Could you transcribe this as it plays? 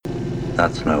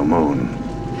That's no moon.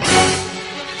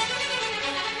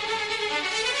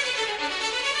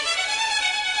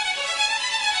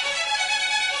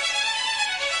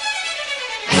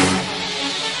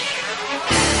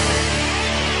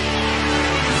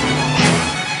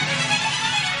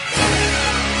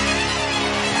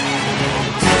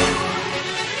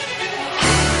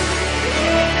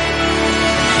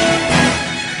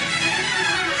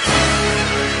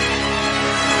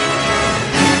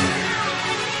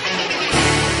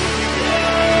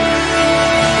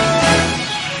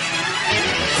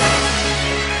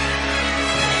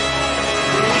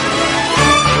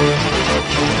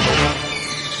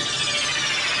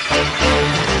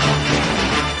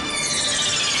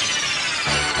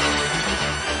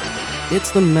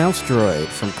 It's the Mouse Droid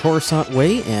from Coruscant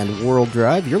Way and World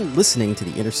Drive. You're listening to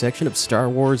the intersection of Star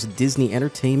Wars, Disney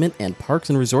entertainment, and parks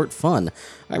and resort fun.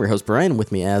 I'm your host, Brian.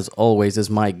 With me, as always, is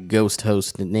my ghost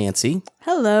host, Nancy.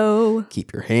 Hello.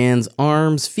 Keep your hands,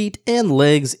 arms, feet, and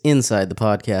legs inside the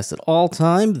podcast at all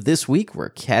time. This week, we're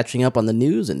catching up on the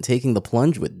news and taking the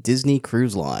plunge with Disney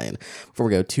Cruise Line. Before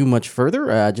we go too much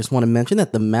further, I just want to mention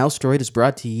that the Mouse Droid is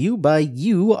brought to you by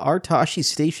you, our Tashi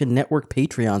Station Network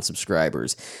Patreon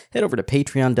subscribers. Head over to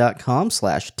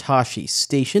patreon.com/Tashi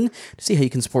Station to see how you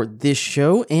can support this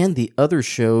show and the other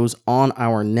shows on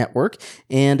our network.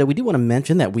 And we do want to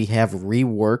mention that we have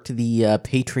reworked the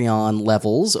Patreon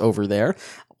levels over there.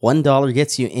 $1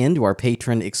 gets you into our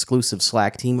patron-exclusive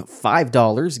Slack team.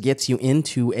 $5 gets you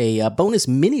into a bonus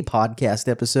mini podcast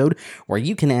episode where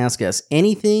you can ask us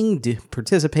anything,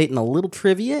 participate in a little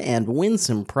trivia, and win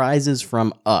some prizes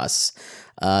from us.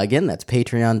 Again, that's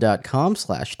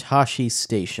patreon.com/Tashi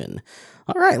Station.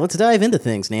 All right, let's dive into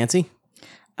things, Nancy.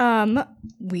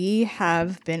 We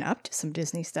have been up to some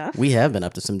Disney stuff. We have been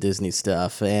up to some Disney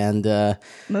stuff, and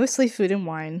mostly food and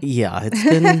wine. Yeah, it's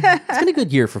been a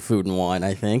good year for food and wine,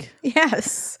 I think.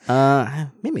 Yes.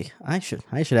 Maybe I should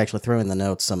actually throw in the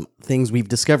notes some things we've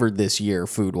discovered this year,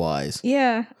 food wise.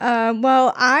 Yeah.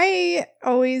 Well, I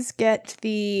always get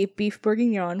the beef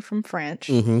bourguignon from France.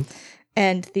 Mm-hmm.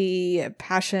 And the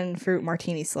passion fruit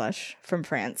martini slush from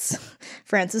France.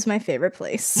 France is my favorite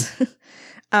place.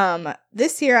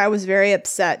 This year I was very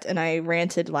upset and I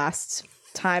ranted last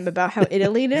time about how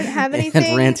Italy didn't have anything.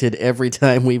 And ranted every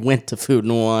time we went to Food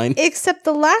and Wine. Except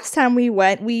the last time we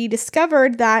went, we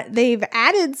discovered that they've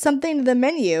added something to the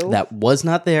menu. That was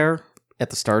not there at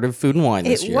the start of Food and Wine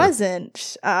this year. It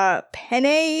wasn't.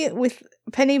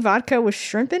 Penne vodka with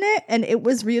shrimp in it, and it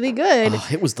was really good. Oh,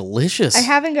 it was delicious. I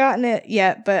haven't gotten it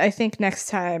yet, but I think next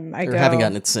time I go. Haven't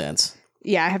gotten it since.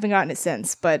 Yeah, I haven't gotten it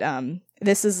since, but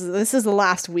this is the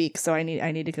last week, so I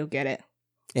need to go get it.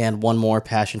 And one more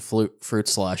passion fruit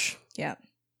slush. Yeah.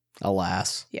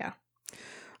 Alas. Yeah.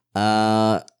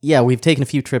 Yeah, we've taken a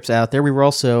few trips out there. We were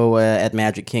also at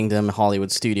Magic Kingdom, Hollywood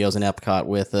Studios, and Epcot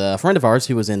with a friend of ours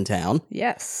who was in town.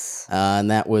 Yes. And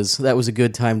that was a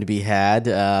good time to be had.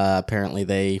 Apparently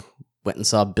they went and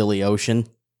saw Billy Ocean.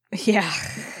 Yeah.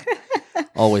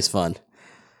 Always fun.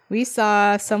 We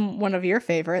saw one of your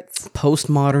favorites.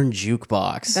 Postmodern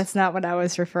Jukebox. That's not what I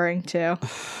was referring to.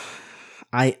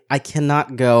 I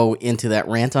cannot go into that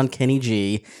rant on Kenny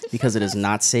G because it is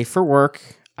not safe for work.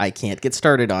 I can't get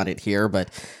started on it here, but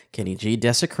Kenny G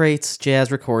desecrates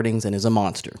jazz recordings and is a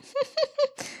monster.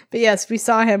 But yes, we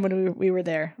saw him when we were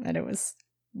there, and it was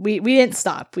we didn't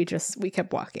stop. We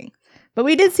kept walking. But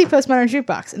we did see Postmodern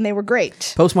Jukebox, and they were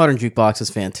great. Postmodern Jukebox is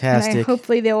fantastic. And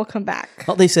hopefully they will come back.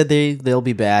 Well, they said they'll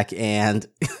be back, and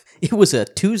it was a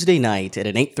Tuesday night at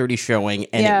an 8:30 showing,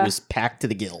 and It was packed to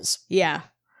the gills. Yeah.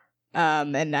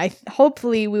 And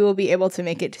hopefully we will be able to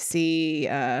make it to see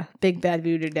Big Bad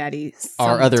Voodoo Daddy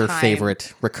sometime. Our other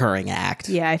favorite recurring act.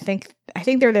 Yeah, I think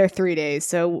they're there 3 days,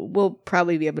 so we'll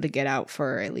probably be able to get out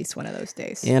for at least one of those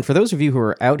days. And for those of you who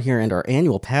are out here and are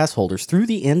annual pass holders, through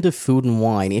the end of Food and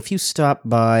Wine, if you stop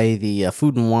by the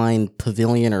Food and Wine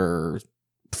Pavilion or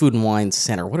Food and Wine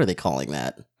Center, what are they calling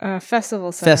that?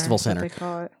 Festival Center. Festival Center. What they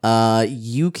call it.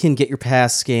 You can get your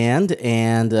pass scanned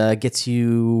and gets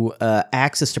you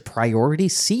access to priority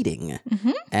seating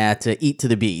at Eat to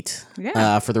the Beat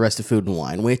for the rest of Food and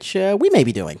Wine, which we may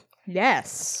be doing.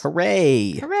 Yes.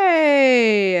 Hooray!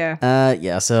 Hooray!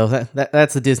 Yeah, so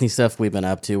that's the Disney stuff we've been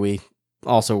up to. We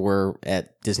also were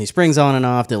at Disney Springs on and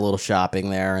off, did a little shopping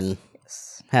there, and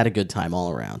had a good time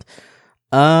all around.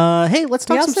 Hey, let's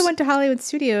talk. We also went to Hollywood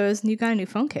Studios, and you got a new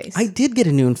phone case. I did get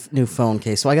a new phone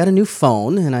case. So I got a new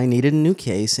phone, and I needed a new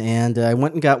case, and I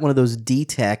went and got one of those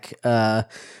D-Tech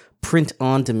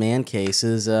print-on-demand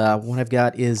cases. What I've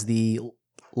got is the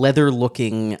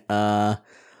leather-looking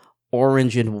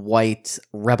orange and white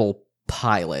Rebel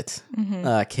pilot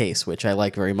case, which I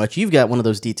like very much. You've got one of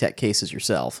those D-Tech cases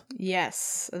yourself.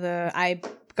 Yes. I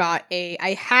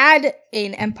had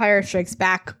an Empire Strikes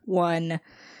Back one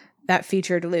that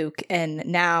featured Luke, and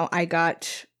now I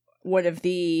got one of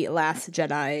the Last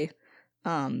Jedi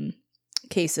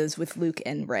cases with Luke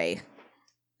and Rey,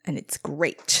 and it's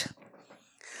great.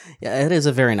 Yeah, it is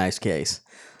a very nice case.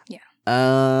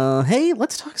 Yeah. Hey,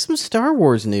 let's talk some Star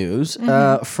Wars news.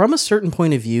 From a certain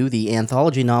point of view, the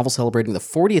anthology novel celebrating the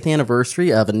 40th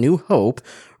anniversary of A New Hope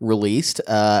released.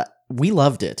 We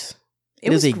loved it.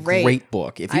 It is a great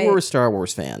book. If you were a Star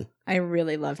Wars fan, I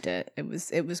really loved it. It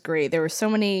was great. There were so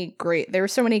many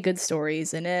good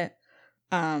stories in it.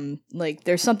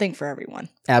 There's something for everyone.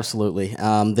 Absolutely.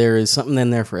 There is something in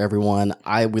there for everyone.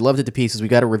 We loved it to pieces. We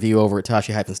got a review over at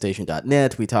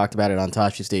tashi-station.net. We talked about it on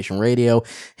Tashi Station Radio.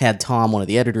 Had Tom, one of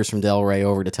the editors from Del Rey,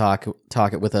 over to talk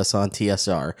it with us on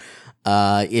TSR.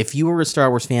 If you were a Star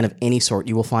Wars fan of any sort,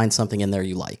 you will find something in there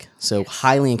you like. So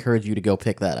highly encourage you to go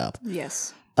pick that up.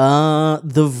 Yes.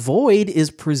 The Void is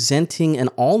presenting an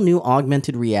all-new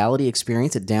augmented reality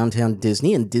experience at Downtown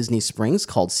Disney in Disney Springs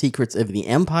called Secrets of the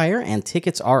Empire, and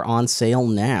tickets are on sale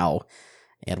now.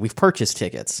 And we've purchased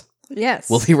tickets. Yes.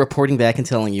 We'll be reporting back and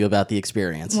telling you about the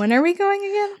experience. When are we going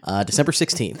again? December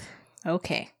 16th.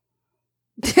 Okay.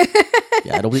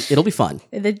 Yeah, it'll be fun.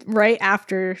 Right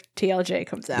after TLJ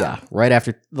comes out. Yeah, right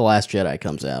after The Last Jedi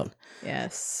comes out.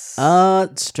 Yes.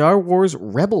 Star Wars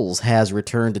Rebels has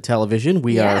returned to television.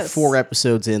 We are 4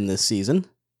 episodes in this season.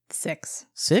 6.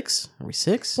 6? Are we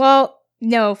 6? Well,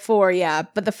 no, 4, yeah.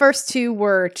 But the first 2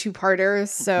 were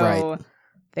 2-parters, so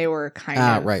they were kind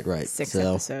of right. 6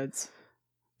 so, episodes.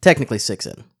 Technically 6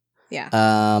 in.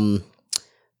 Yeah.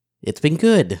 It's been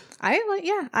good.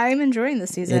 I'm enjoying this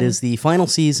season. It is the final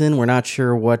season. We're not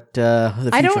sure what the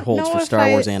future holds for Star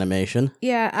Wars animation.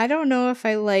 Yeah, I don't know if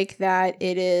I like that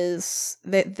it is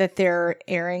that they're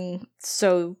airing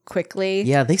so quickly.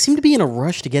 Yeah, they seem to be in a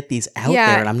rush to get these out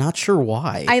there, and I'm not sure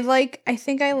why. I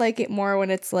think I like it more when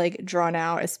it's like drawn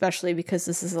out, especially because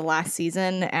this is the last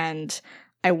season and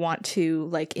I want to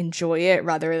like enjoy it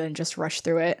rather than just rush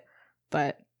through it.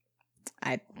 But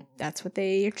that's what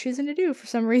they are choosing to do for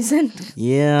some reason.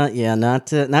 Yeah,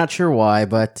 not sure why,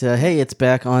 but hey, it's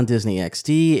back on Disney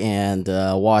XD and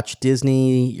Watch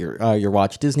Disney, your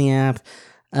Watch Disney app.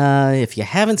 If you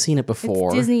haven't seen it before,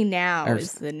 it's Disney Now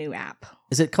is the new app.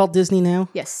 Is it called Disney Now?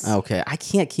 Yes. Okay, I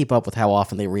can't keep up with how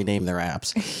often they rename their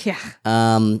apps. Yeah.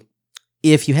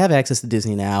 If you have access to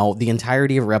Disney Now, the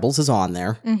entirety of Rebels is on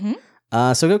there.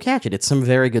 Mm-hmm. So go catch it. It's some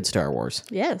very good Star Wars.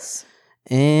 Yes.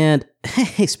 And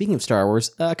hey, speaking of Star Wars,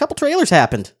 a couple trailers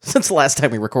happened since the last time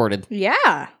we recorded.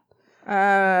 Yeah.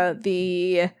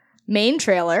 The main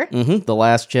trailer. Mm-hmm. The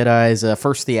Last Jedi's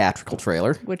first theatrical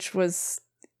trailer. Which was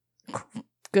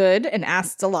good and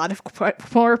asked a lot of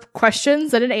more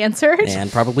questions than it answered.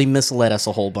 And probably misled us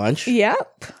a whole bunch.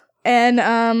 Yep. And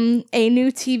a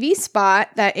new TV spot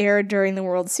that aired during the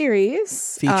World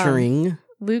Series. Featuring...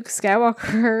 Luke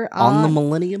Skywalker on the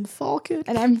Millennium Falcon.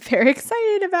 And I'm very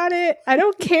excited about it. I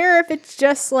don't care if it's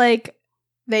just like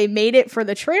they made it for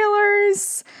the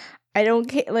trailers. I don't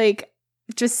care. Like,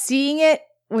 just seeing it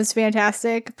was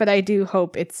fantastic, but I do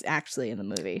hope it's actually in the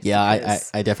movie. Yeah,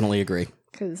 I definitely agree.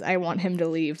 Because I want him to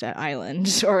leave that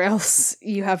island, or else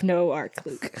you have no arc,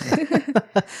 Luke.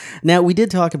 Now, we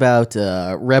did talk about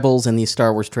Rebels and these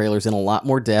Star Wars trailers in a lot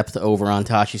more depth over on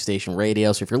Tashi Station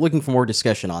Radio, so if you're looking for more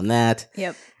discussion on that,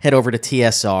 head over to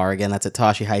TSR. Again, that's at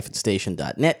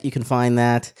tashi-station.net. You can find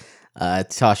that.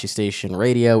 Tashi Station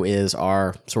Radio is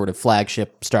our sort of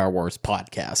flagship Star Wars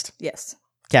podcast. Yes.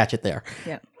 Catch it there.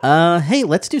 Yeah. Hey,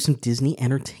 let's do some Disney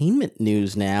entertainment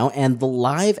news now. And the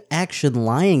live-action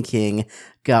Lion King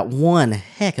got one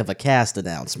heck of a cast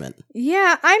announcement.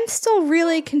 Yeah, I'm still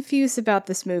really confused about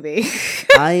this movie.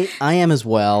 I am as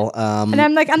well. And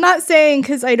I'm not saying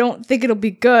because I don't think it'll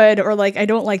be good or like I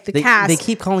don't like the cast. They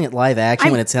keep calling it live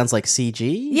action when it sounds like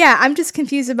CG. Yeah, I'm just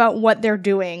confused about what they're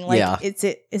doing. Like,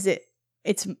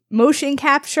 it's motion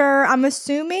capture, I'm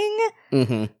assuming.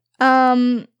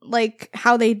 Mm-hmm. Like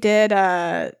how they did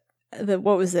the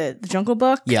Jungle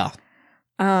Book? Yeah.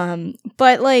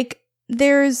 But like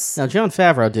there's now Jon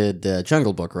Favreau did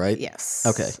Jungle Book, right? Yes.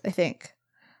 Okay. I think.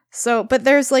 So, but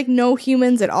there's like no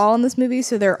humans at all in this movie,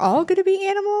 so they're all going to be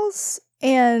animals,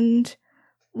 and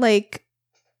like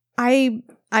I'm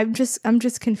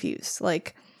just confused.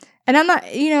 Like, and I'm not,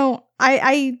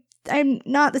 I'm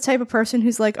not the type of person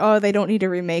who's like, oh, they don't need to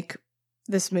remake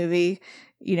this movie,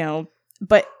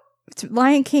 but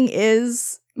Lion King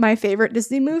is my favorite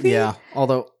Disney movie. Yeah,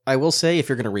 although I will say if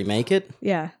you're going to remake it,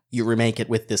 you remake it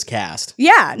with this cast.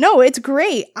 Yeah, no, it's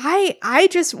great. I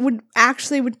just would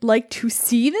like to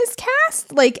see this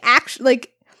cast, like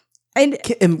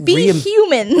and be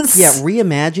humans. Yeah,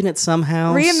 reimagine it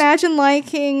somehow. Reimagine Lion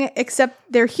King, except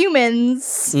they're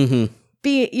humans. Mm-hmm.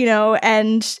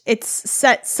 And it's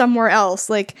set somewhere else.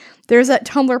 Like, there's that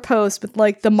Tumblr post with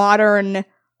like the modern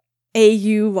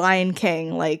AU Lion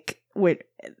King, like with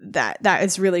that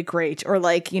is really great. Or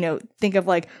like, think of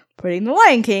like putting the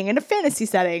Lion King in a fantasy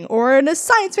setting or in a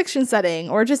science fiction setting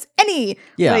or just any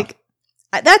like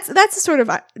that's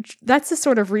the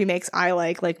sort of remakes I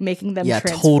like making them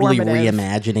transformative. Totally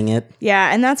reimagining it.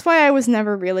 Yeah, and that's why I was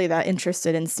never really that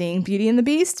interested in seeing Beauty and the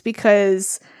Beast,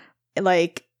 because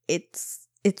like it's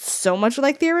so much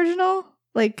like the original,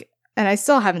 like, and I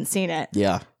still haven't seen it.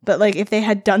 Yeah. But like if they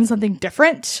had done something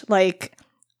different, like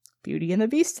Beauty and the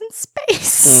Beast in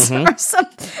space or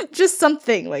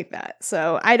something like that.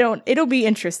 So it'll be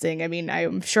interesting. I mean,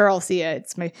 I'm sure I'll see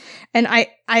it. And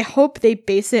I hope they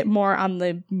base it more on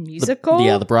the musical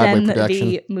the Broadway than production.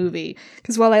 the movie.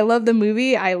 Because while I love the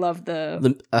movie, I love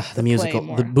the musical.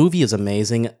 more. The movie is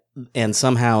amazing, and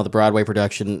somehow the Broadway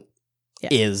production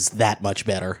is that much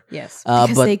better. Yes,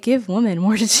 because they give women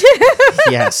more to do.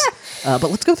 Yes. But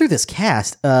let's go through this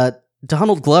cast.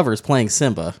 Donald Glover's playing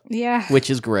Simba. Yeah.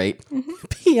 Which is great.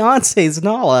 Beyonce's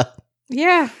Nala.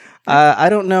 Yeah. I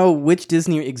don't know which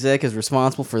Disney exec is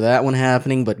responsible for that one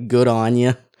happening, but good on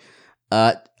you.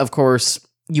 Of course,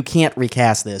 you can't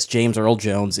recast this. James Earl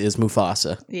Jones is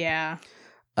Mufasa. Yeah.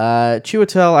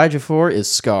 Chiwetel Ejiofor is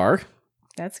Scar.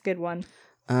 That's a good one.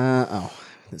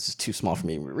 This is too small for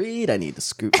me to read. I need to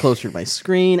scoot closer to my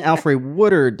screen. Alfred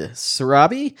Woodard,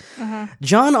 Sarabi.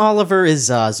 John Oliver is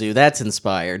Zazu. That's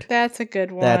inspired. That's a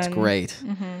good one. That's great.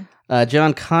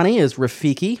 John Connie is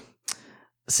Rafiki.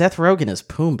 Seth Rogen is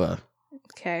Pumbaa.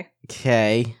 Okay.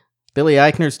 Billy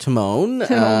Eichner's Timon.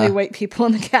 The only white people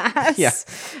in the cast. Yeah.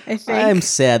 I think. I'm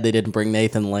sad they didn't bring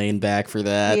Nathan Lane back for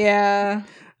that. Yeah.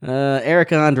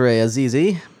 Eric Andre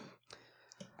Azizi.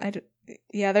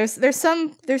 Yeah, there's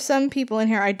some people in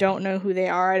here I don't know who they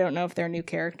are. I don't know if they're new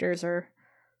characters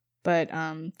but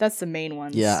that's the main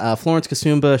ones. Yeah, Florence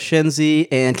Kasumba, Shenzi,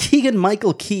 and Keegan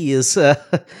Michael Key is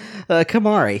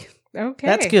Kamari. Okay,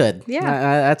 that's good. Yeah,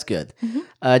 that's good.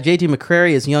 J.D.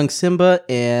 McCrary is young Simba,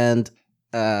 and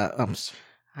I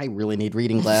really need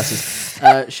reading glasses.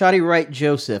 Shadi Wright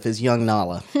Joseph is young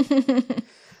Nala.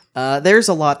 There's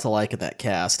a lot to like in that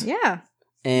cast. Yeah.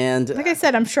 And like I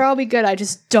said, I'm sure I'll be good. I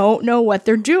just don't know what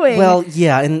they're doing. Well,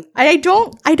 yeah, and I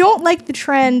don't like the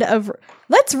trend of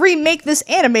let's remake this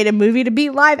animated movie to be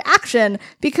live action,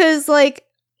 because like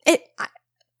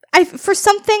for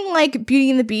something like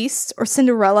Beauty and the Beast or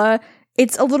Cinderella,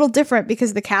 it's a little different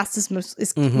because the cast is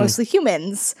mostly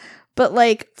humans. But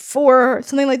like for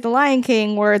something like The Lion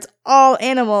King, where it's all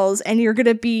animals and you're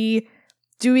gonna be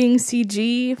doing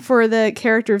CG for the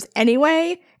characters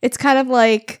anyway, it's kind of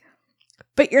like.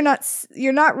 But you're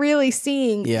not really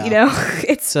seeing,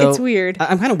 it's weird.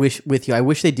 I'm kind of with you. I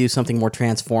wish they'd do something more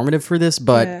transformative for this,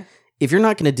 but if you're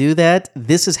not going to do that,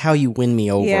 this is how you win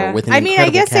me over with an incredible I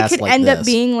guess cast it could like end this. up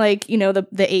being like,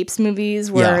 the Apes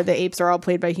movies where the apes are all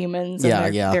played by humans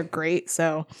and they're great,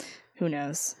 so who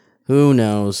knows? Who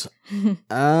knows?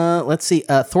 Let's see.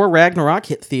 Thor Ragnarok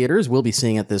hit theaters. We'll be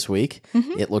seeing it this week.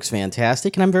 It looks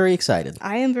fantastic, and I'm very excited.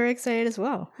 I am very excited as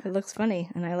well. It looks funny,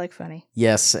 and I like funny.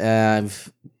 Yes.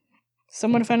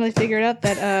 Someone finally figured out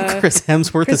that Chris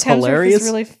Hemsworth is hilarious. Is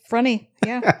really funny.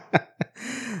 Yeah.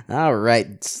 All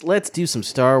right. Let's do some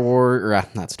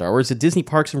the Disney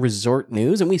Parks and Resort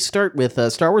news. And we start with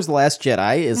Star Wars The Last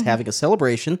Jedi is having a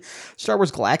celebration. Star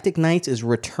Wars Galactic Nights is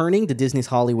returning to Disney's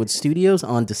Hollywood Studios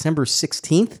on December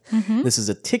 16th. This is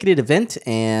a ticketed event.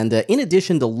 And in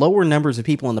addition to lower numbers of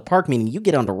people in the park, meaning you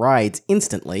get onto rides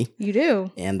instantly. You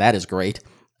do. And that is great.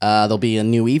 There'll be a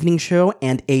new evening show,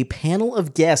 and a panel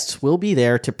of guests will be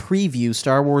there to preview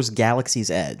Star Wars Galaxy's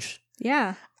Edge.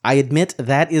 Yeah. I admit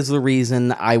that is the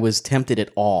reason I was tempted at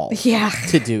all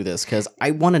to do this, because I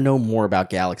want to know more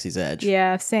about Galaxy's Edge.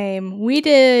 Yeah, same. We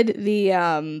did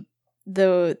the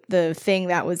thing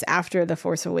that was after the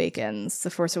Force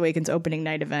Awakens opening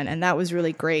night event, and that was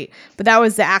really great. But that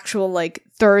was the actual like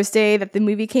Thursday that the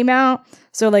movie came out,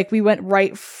 so like we went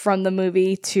right from the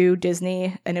movie to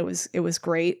Disney, and it was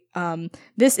great.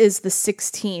 This is the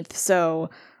 16th, so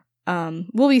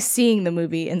we'll be seeing the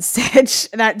movie instead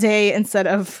that day instead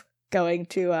of going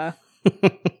to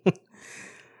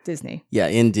Disney. Yeah,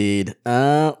 indeed.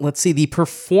 Let's see. The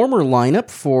performer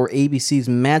lineup for ABC's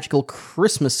Magical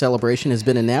Christmas Celebration has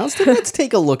been announced. Let's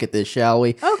take a look at this, shall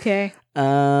we? Okay.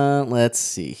 Let's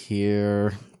see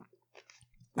here.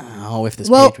 Oh, if this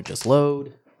page would just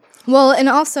load. Well, and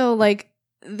also, like,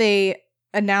 they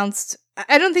announced,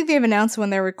 I don't think they've announced when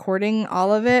they're recording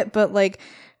all of it, but, like,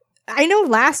 I know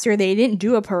last year they didn't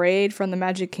do a parade from the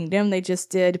Magic Kingdom. They just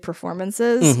did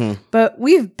performances. Mm-hmm. But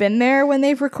we've been there when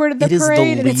they've recorded the It is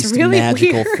parade, the and it's least really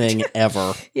magical weird. thing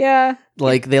ever. Yeah.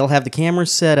 Like, they'll have the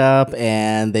cameras set up,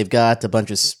 and they've got a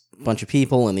bunch of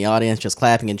people in the audience just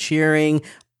clapping and cheering.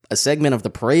 A segment of the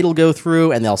parade will go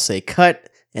through, and they'll say cut,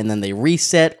 and then they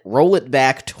reset, roll it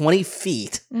back 20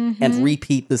 feet, and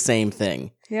repeat the same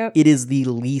thing. Yep. It is the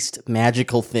least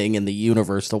magical thing in the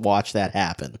universe to watch that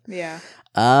happen. Yeah.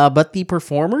 But the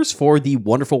performers for the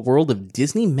Wonderful World of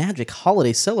Disney Magic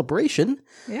Holiday Celebration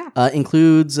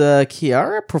includes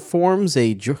Kiara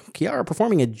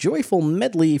performing a joyful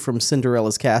medley from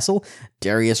Cinderella's Castle,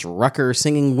 Darius Rucker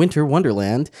singing Winter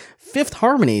Wonderland, Fifth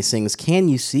Harmony sings Can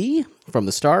You See from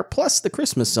the Star, plus the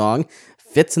Christmas song.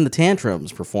 Fitz and the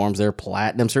Tantrums performs their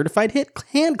platinum certified hit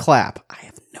Hand Clap. I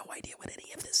have no idea what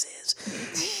any of this is.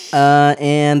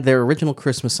 And their original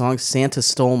Christmas song, Santa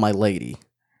Stole My Lady.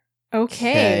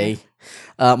 Okay.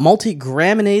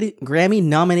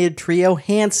 Multi-Grammy-nominated trio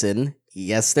Hanson.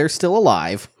 Yes, they're still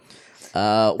alive.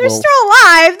 They're still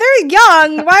alive. They're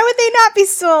young. Why would they not be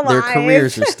still alive? Their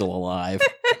careers are still alive.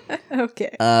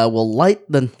 Okay. Will light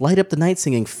up the night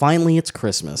singing Finally It's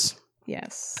Christmas.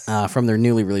 Yes. From their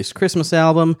newly released Christmas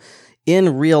album.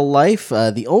 In real life,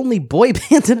 the only boy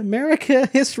band in America,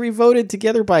 history voted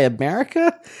together by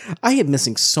America. I am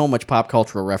missing so much pop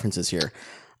cultural references here.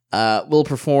 Will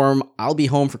perform I'll Be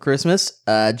Home for Christmas.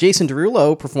 Jason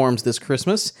Derulo performs This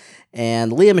Christmas.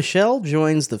 And Lea Michele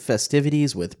joins the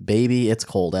festivities with Baby It's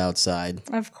Cold Outside.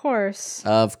 Of course.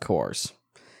 Of course.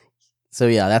 So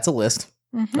yeah, that's a list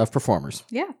of performers.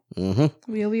 Yeah.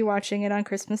 We'll be watching it on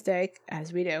Christmas Day,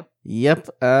 as we do. Yep.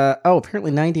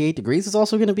 Apparently 98 Degrees is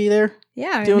also going to be there.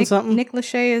 Yeah. Doing something. Nick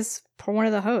Lachey is one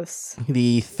of the hosts.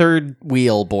 The third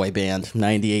wheel boy band,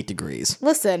 98 Degrees.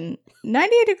 Listen,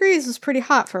 98 Degrees was pretty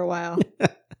hot for a while.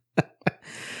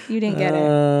 You didn't get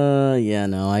it. Yeah,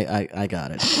 no, I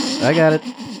got it. I got it.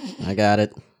 I got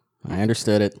it. I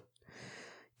understood it.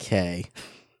 Okay.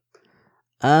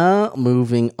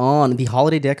 Moving on. The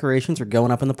holiday decorations are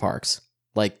going up in the parks.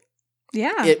 Like,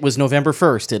 yeah. It was November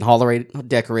 1st, and holiday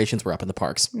decorations were up in the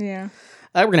parks. Yeah.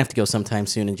 We're going to have to go sometime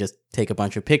soon and just take a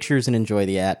bunch of pictures and enjoy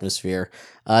the atmosphere.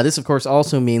 This, of course,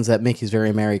 also means that Mickey's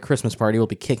Very Merry Christmas Party will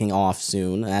be kicking off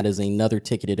soon. That is another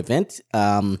ticketed event.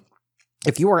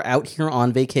 If you are out here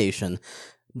on vacation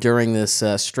during this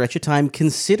stretch of time,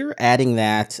 consider adding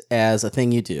that as a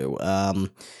thing you do.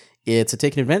 It's a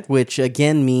ticketed event, which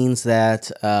again means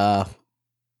that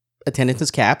attendance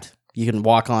is capped. You can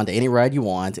walk on to any ride you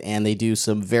want, and they do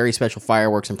some very special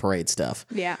fireworks and parade stuff.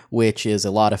 Yeah. Which is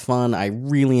a lot of fun. I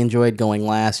really enjoyed going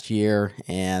last year,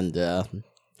 and we'll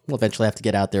eventually have to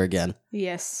get out there again.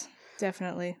 Yes,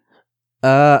 definitely.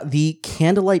 The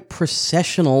Candlelight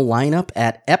Processional lineup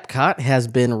at Epcot has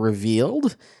been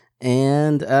revealed,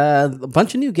 and a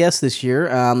bunch of new guests this year.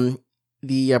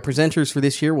 The presenters for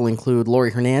this year will include Laurie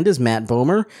Hernandez, Matt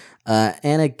Bomer,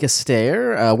 Anna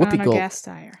Gasteyer,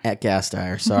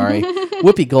 Gasteyer, sorry,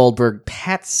 Whoopi Goldberg,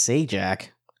 Pat Sajak.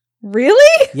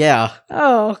 Really? Yeah.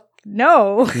 Oh,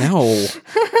 no. No.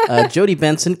 Jodie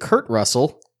Benson, Kurt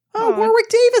Russell. Oh, Warwick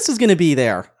Davis is going to be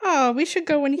there. Oh, we should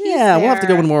go when he's there. Yeah, we'll have to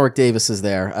go when Warwick Davis is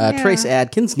there. Trace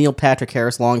Adkins, Neil Patrick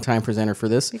Harris, longtime presenter for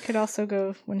this. We could also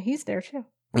go when he's there, too.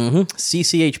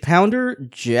 CCH Pounder,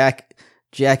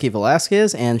 Jackie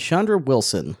Velasquez, and Chandra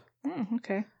Wilson. Oh,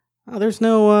 okay. Oh, there's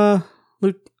no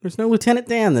Lieutenant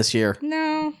Dan this year.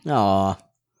 No. Aw.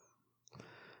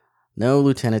 No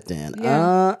Lieutenant Dan.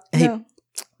 Yeah. Hey, no.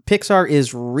 Pixar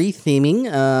is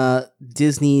retheming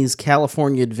Disney's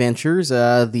California Adventures,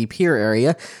 the pier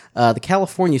area. The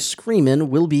California Screamin'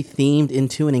 will be themed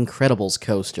into an Incredibles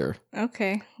coaster.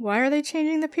 Okay. Why are they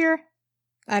changing the pier?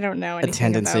 I don't know anything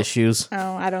Attendance issues.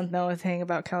 Oh, I don't know a thing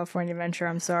about California Adventure.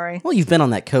 I'm sorry. Well, you've been on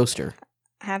that coaster.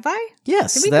 Have I?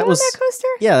 Yes. Did we go on that coaster?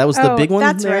 Yeah, that was the big one.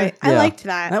 That's there. right. Yeah. I liked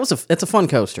that. It's a fun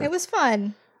coaster. It was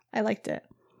fun. I liked it.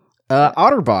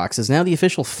 OtterBox is now the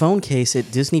official phone case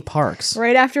at Disney parks.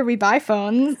 Right after we buy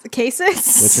phone cases.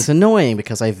 Which is annoying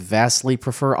because I vastly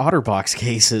prefer OtterBox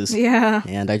cases. Yeah.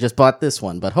 And I just bought this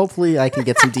one, but hopefully I can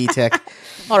get some D-Tech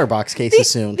OtterBox cases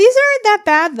soon. These aren't that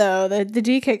bad though. The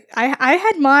D-Tech, I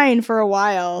had mine for a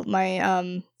while,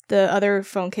 my the other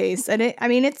phone case, and it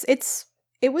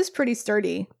was pretty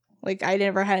sturdy. Like, I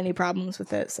never had any problems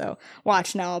with it, so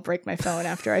watch now, I'll break my phone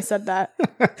after I said that.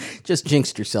 Just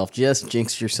jinxed yourself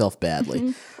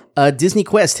badly. Disney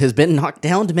Quest has been knocked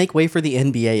down to make way for the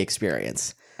NBA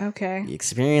experience. Okay. The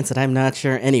experience that I'm not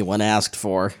sure anyone asked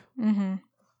for.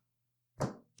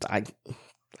 I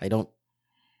don't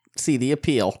see the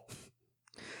appeal.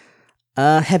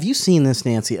 Have you seen this,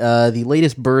 Nancy? The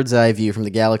latest bird's eye view from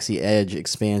the Galaxy Edge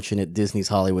expansion at Disney's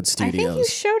Hollywood Studios. I think you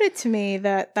showed it to me.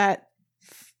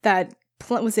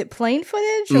 Was it plane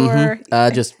footage or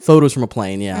just photos from a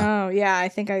plane? Yeah. Oh yeah, I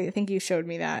think you showed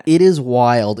me that. It is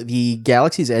wild. The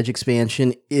Galaxy's Edge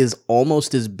expansion is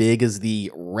almost as big as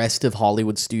the rest of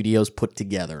Hollywood Studios put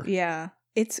together. Yeah.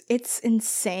 It's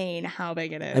insane how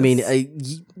big it is. I mean,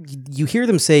 you hear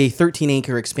them say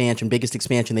 13-acre expansion, biggest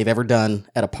expansion they've ever done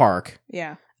at a park.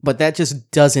 Yeah. But that just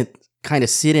doesn't kind of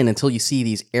sit in until you see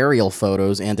these aerial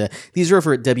photos. And these are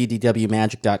over at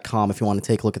wdwmagic.com if you want to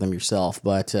take a look at them yourself.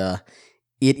 But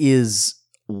it is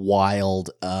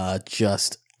wild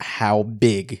just how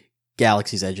big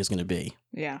Galaxy's Edge is going to be.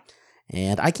 Yeah.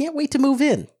 And I can't wait to move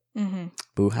in. Mm-hmm.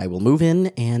 Boo, I will move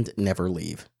in and never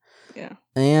leave. Yeah.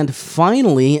 And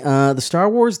finally, the Star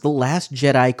Wars The Last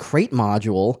Jedi crate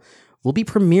module will be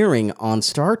premiering on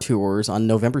Star Tours on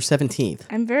November 17th.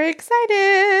 I'm very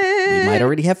excited. We might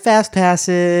already have fast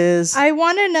passes. I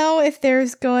want to know if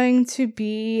there's going to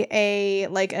be a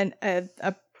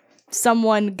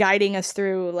someone guiding us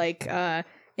through, like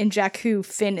in Jakku,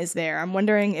 Finn is there. I'm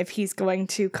wondering if he's going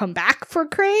to come back for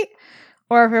crate,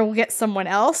 or if we'll get someone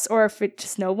else, or if it's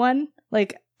just no one.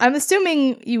 Like, I'm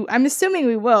assuming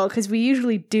we will, because we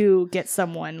usually do get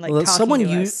someone talking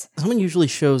to us. Someone usually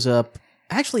shows up.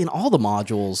 Actually, in all the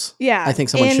modules, yeah, I think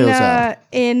someone shows up.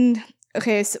 In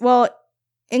Kashyyyk,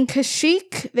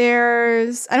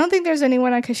 I don't think there's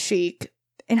anyone on Kashyyyk.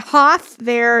 In Hoth,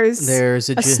 there's a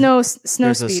snow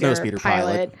speeder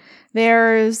pilot.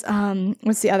 There's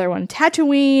what's the other one?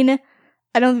 Tatooine.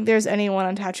 I don't think there's anyone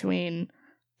on Tatooine.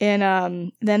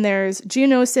 And then there's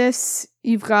Geonosis.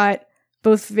 You've got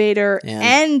both Vader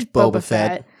and Boba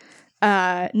Fett.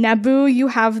 Naboo, you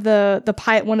have the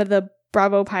pilot, one of the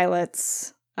Bravo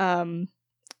pilots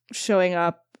showing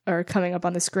up or coming up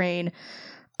on the screen.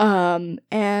 And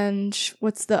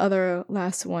what's the other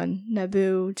last one?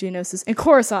 Naboo, Geonosis, and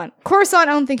Coruscant. Coruscant,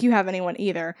 I don't think you have anyone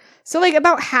either. So like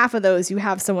about half of those, you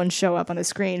have someone show up on the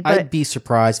screen. But I'd be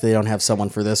surprised if they don't have someone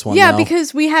for this one. Yeah, though.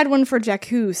 because we had one for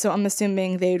Jakku, so I'm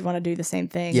assuming they'd want to do the same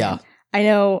thing. Yeah. And I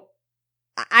know.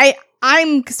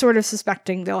 I'm sort of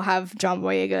suspecting they'll have John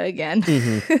Boyega again.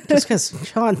 Mm-hmm. Just because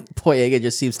John Boyega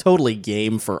just seems totally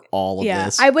game for all of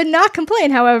this. I would not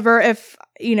complain, however, if,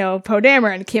 Poe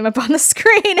Dameron came up on the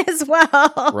screen as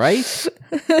well. Right?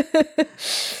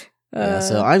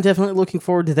 So I'm definitely looking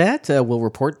forward to that. We'll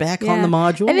report back on the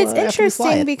module. And it's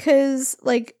interesting because,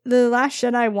 like, the Last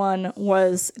Jedi one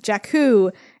was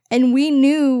Jakku, and we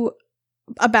knew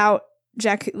about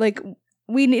Jakku, like,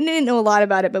 we didn't know a lot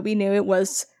about it, but we knew it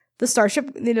was the starship,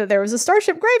 there was a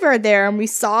starship graveyard there, and we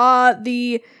saw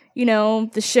the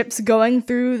ships going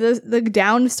through the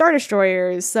downed Star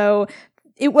Destroyers. So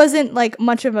it wasn't like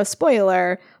much of a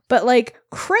spoiler, but like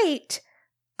Crate,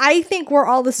 I think we're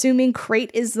all assuming Crate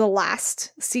is the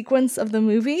last sequence of the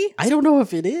movie. I don't know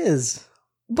if it is.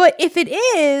 But if it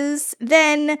is,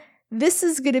 then this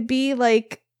is going to be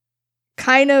like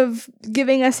kind of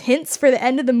giving us hints for the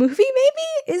end of the movie,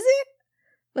 maybe? Is it?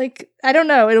 Like, I don't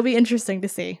know. It'll be interesting to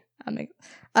see. And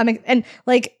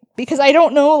like, because I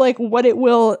don't know like what it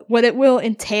will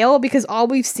entail, because all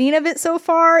we've seen of it so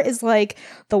far is like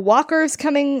the walkers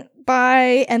coming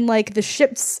by and like the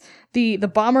ships, the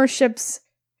bomber ships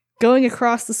going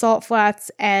across the salt flats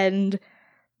and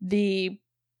the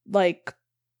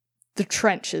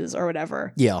trenches or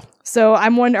whatever. Yeah. So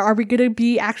I'm wondering, are we going to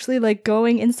be actually like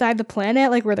going inside the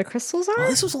planet, like where the crystals are? Well,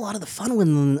 this was a lot of the fun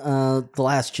when The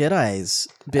Last Jedi's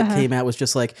bit came out, was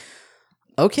just like,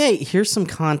 okay, here's some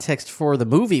context for the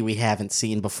movie we haven't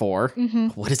seen before. Mm-hmm.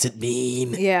 What does it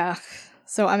mean? Yeah.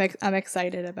 So I'm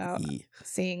excited about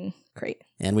seeing Crate.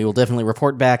 And we will definitely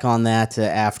report back on that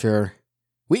after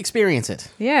we experience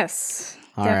it. Yes,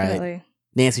 definitely. Right.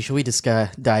 Nancy, should we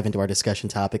dive into our discussion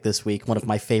topic this week? One of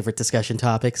my favorite discussion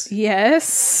topics.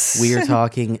 Yes. We are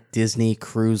talking Disney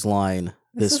Cruise Line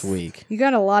this week. You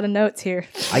got a lot of notes here.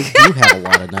 I do have a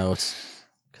lot of notes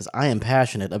because I am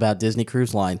passionate about Disney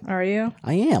Cruise Line. Are you?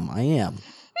 I am.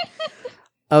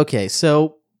 Okay,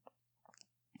 so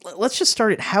let's just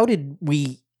start it. How did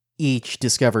we each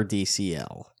discover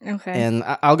DCL? Okay. And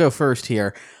I'll go first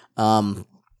here.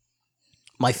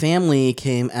 My family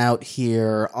came out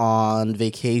here on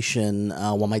vacation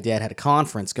while my dad had a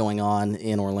conference going on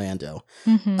in Orlando.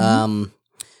 Mm-hmm.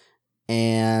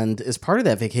 And as part of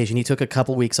that vacation, he took a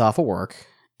couple weeks off of work,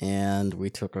 and we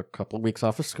took a couple of weeks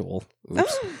off of school.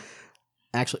 Oops.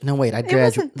 Actually, no, wait. I'd It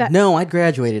wasn't graduate. that- No, I'd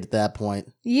graduated at that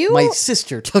point. My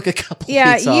sister took a couple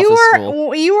weeks off of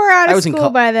school. You were out I of was in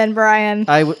school by then, Brian.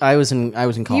 I was in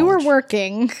college. You were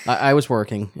working. I was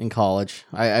working in college.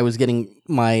 I was getting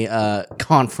my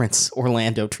conference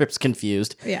Orlando trips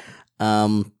confused. Yeah.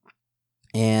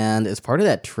 And as part of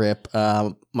that trip,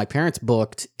 my parents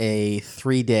booked a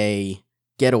 3-day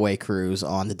getaway cruise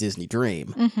on the Disney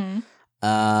Dream.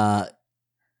 Mm-hmm.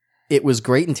 It was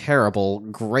great and terrible.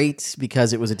 Great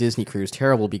because it was a Disney cruise.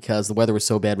 Terrible because the weather was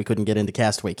so bad we couldn't get into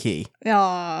Castaway Cay.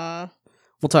 Aww.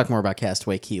 We'll talk more about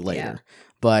Castaway Cay later. Yeah.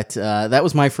 But that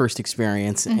was my first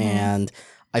experience, and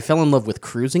I fell in love with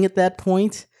cruising at that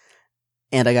point,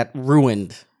 and I got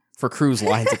ruined for cruise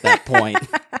lines at that point.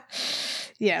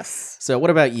 Yes. So what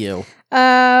about you?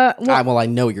 Well, I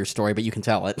know your story, but you can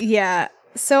tell it. yeah.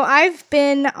 So I've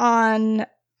been on,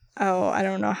 I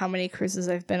don't know how many cruises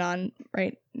I've been on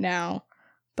right now,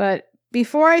 but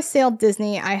before I sailed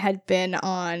Disney, I had been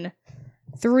on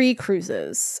 3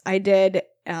 cruises. I did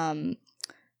my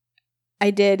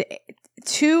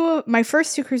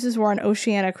first 2 cruises were on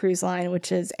Oceania Cruise Line,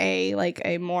 which is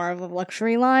a more of a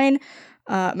luxury line.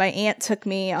 My aunt took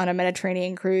me on a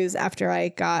Mediterranean cruise after I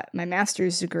got my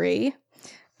master's degree.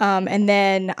 And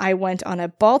then I went on a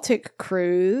Baltic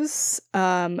cruise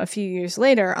a few years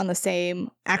later on the same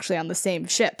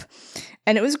ship.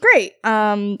 And it was great.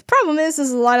 The problem is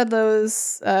a lot of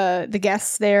those, the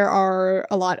guests there are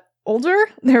a lot older.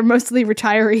 They're mostly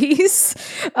retirees.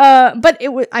 But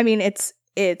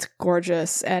it's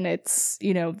gorgeous, and it's,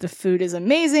 the food is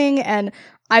amazing. And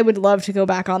I would love to go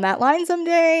back on that line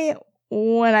someday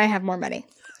when I have more money.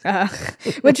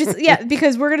 Which is,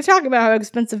 because we're going to talk about how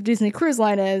expensive Disney Cruise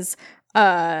Line is.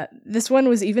 This one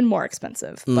was even more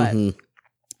expensive,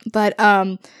 but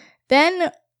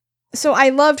then, so I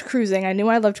loved cruising. I knew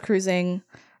I loved cruising.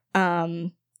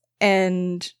 And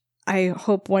I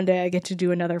hope one day I get to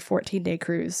do another 14-day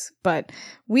cruise, but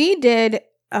we did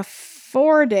a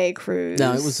 4-day cruise.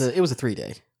 No, it was a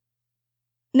 3-day.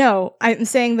 No, I'm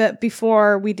saying that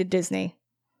before we did Disney,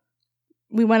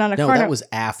 we went on a No, that was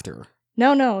after.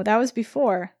 No, that was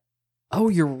before. Oh,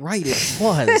 you're right. It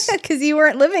was. Because you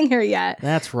weren't living here yet.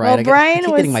 That's right. Well, Brian I keep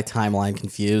was getting my timeline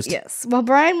confused. Yes. While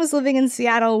Brian was living in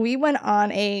Seattle, we went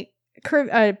on a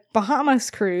Bahamas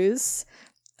cruise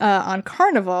on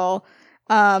Carnival.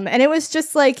 And it was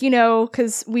just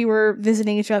because we were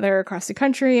visiting each other across the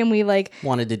country, and we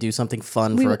wanted to do something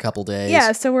fun for a couple days.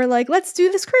 Yeah, so we're like, let's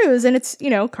do this cruise. And it's,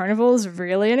 Carnival is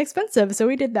really inexpensive. So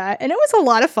we did that. And it was a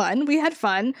lot of fun. We had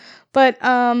fun. But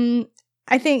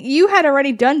I think you had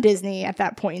already done Disney at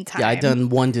that point in time. Yeah, I'd done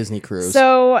one Disney cruise.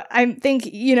 So I think,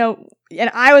 and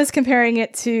I was comparing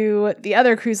it to the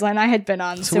other cruise line I had been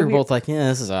on. So we were both like, yeah,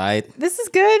 this is all right. This is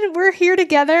good. We're here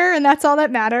together, and that's all that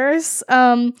matters.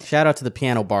 Shout out to the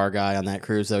piano bar guy on that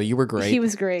cruise, though. You were great. He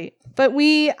was great. But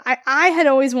I had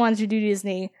always wanted to do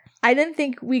Disney. I didn't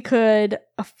think we could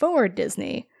afford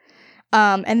Disney.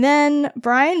 And then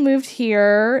Brian moved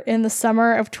here in the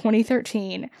summer of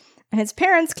 2013, and his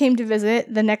parents came to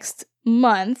visit the next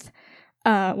month.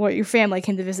 Your family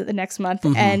came to visit the next month,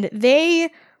 and they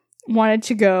wanted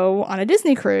to go on a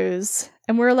Disney cruise.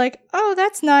 And we're like, oh,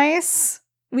 that's nice.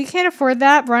 We can't afford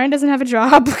that. Brian doesn't have a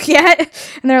job yet.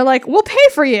 And they're like, we'll pay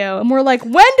for you. And we're like,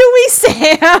 when do we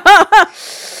say?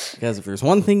 Because if there's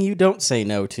one thing you don't say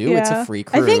no to, it's a free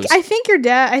cruise. I think your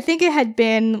dad, I think it had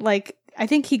been I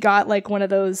think he got one of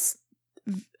those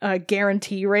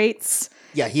guarantee rates.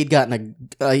 Yeah, he had gotten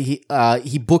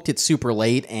he booked it super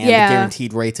late, and the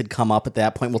guaranteed rates had come up at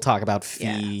that point. We'll talk about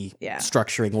fee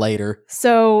structuring later.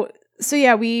 So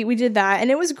yeah, we did that,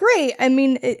 and it was great. I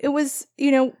mean, it was,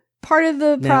 part of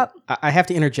the prop. I have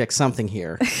to interject something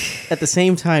here. At the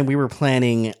same time, we were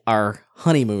planning our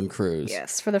honeymoon cruise.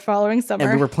 Yes, for the following summer.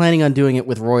 And we were planning on doing it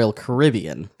with Royal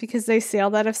Caribbean. Because they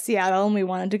sailed out of Seattle, and we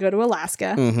wanted to go to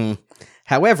Alaska. Mm-hmm.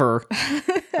 However,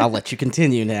 I'll let you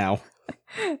continue now.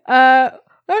 What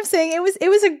I'm saying,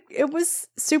 it was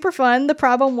super fun. The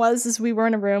problem was we were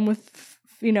in a room with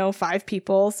 5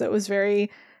 people, so it was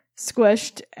very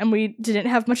squished, and we didn't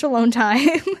have much alone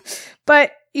time.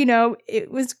 But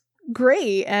it was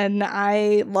great, and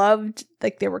I loved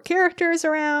there were characters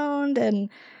around, and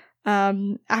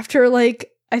after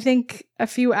I think a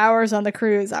few hours on the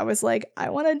cruise, I was like, I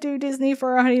want to do Disney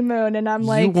for a honeymoon, and I'm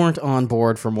like, you weren't on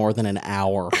board for more than an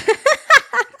hour.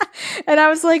 And I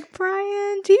was like,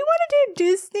 Brian, do you want to do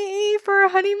Disney for a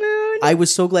honeymoon? I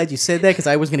was so glad you said that, because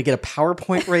I was going to get a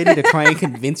PowerPoint ready to try and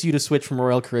convince you to switch from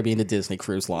Royal Caribbean to Disney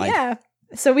Cruise Line. Yeah.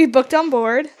 So we booked on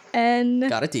board and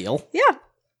got a deal. Yeah.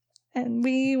 And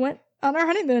we went on our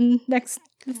honeymoon next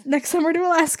summer to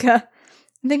Alaska.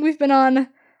 I think we've been on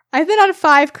I've been on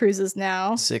 5 cruises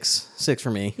now. 6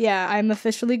 for me. Yeah, I'm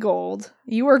officially gold.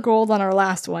 You were gold on our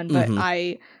last one, but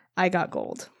I got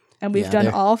gold. And we've done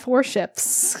all 4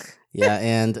 ships. Yeah,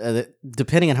 and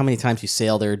depending on how many times you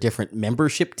sail, there are different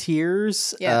membership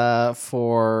tiers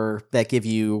for that give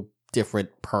you different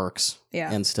perks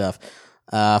and stuff.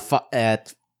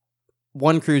 At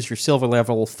 1 cruise, you're silver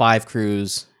level, 5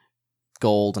 cruise,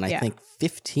 gold, and I think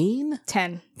 15?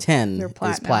 10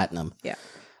 is platinum. Yeah.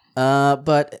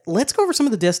 But let's go over some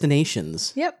of the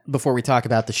destinations before we talk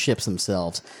about the ships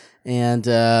themselves. And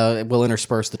we'll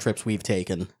intersperse the trips we've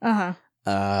taken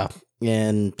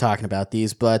in talking about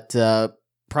these. But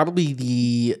probably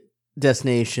the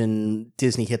destination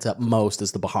Disney hits up most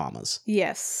is the Bahamas.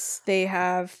 Yes. They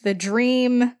have the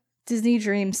Disney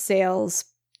Dream sails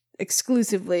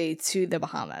exclusively to the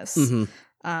Bahamas.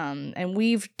 And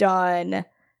we've done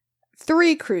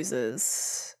 3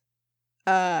 cruises.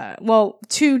 2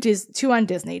 on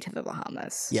Disney to the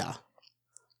Bahamas. Yeah.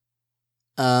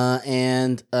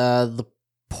 And the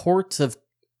ports of...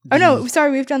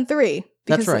 we've done 3.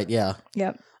 That's right, yeah.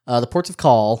 Yep. The ports of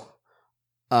call...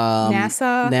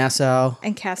 Nassau,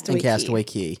 and Castaway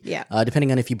Key. Yeah.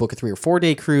 Depending on if you book a 3 or 4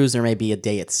 day cruise, there may be a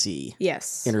day at sea.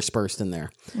 Yes. Interspersed in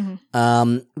there.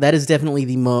 That is definitely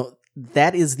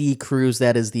that is the cruise.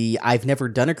 That is the I've never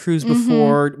done a cruise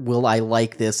before. Will I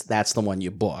like this? That's the one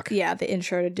you book. Yeah, the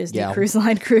intro to Disney Cruise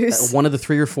Line cruise. One of the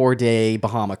 3 or 4 day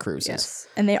Bahama cruises. Yes,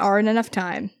 and they aren't enough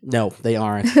time. No, they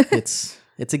aren't. It's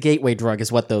a gateway drug,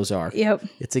 is what those are. Yep.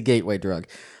 It's a gateway drug.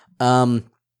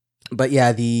 But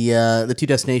yeah, the 2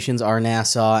 destinations are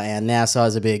Nassau, and Nassau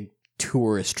is a big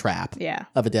tourist trap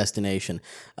of a destination.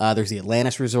 There's the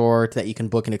Atlantis Resort that you can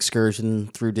book an excursion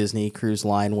through Disney Cruise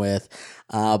Line with.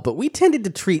 But we tended to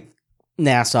treat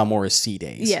Nassau more as sea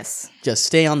days. Yes. Just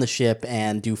stay on the ship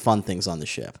and do fun things on the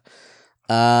ship.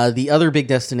 The other big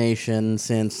destination,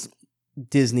 since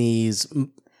Disney's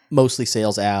mostly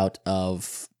sails out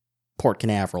of Port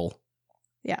Canaveral,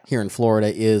 here in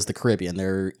Florida, is the Caribbean.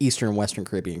 They're Eastern and Western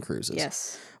Caribbean cruises.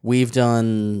 Yes. We've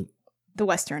done... the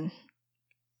Western.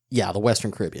 Yeah, the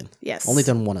Western Caribbean. Yes. Only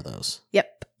done 1 of those.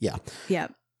 Yep. Yeah.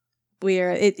 Yep.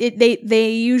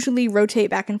 They usually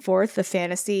rotate back and forth. The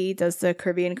Fantasy does the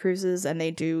Caribbean cruises, and they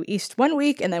do East 1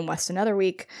 week and then West another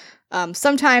week.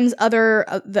 Sometimes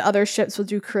the other ships will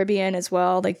do Caribbean as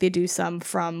well. Like they do some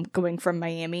going from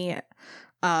Miami.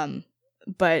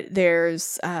 But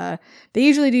there's they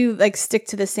usually do like stick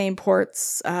to the same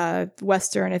ports.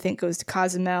 Western, I think, goes to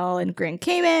Cozumel and Grand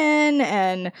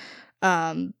Cayman,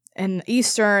 and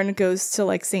Eastern goes to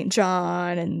like St.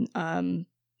 John, and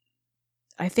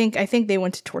I think they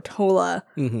went to Tortola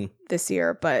this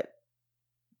year, but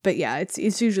yeah,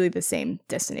 it's usually the same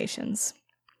destinations.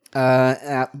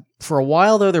 For a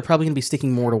while though, they're probably going to be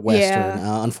sticking more to Western.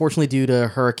 Unfortunately, due to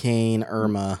Hurricane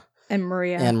Irma. And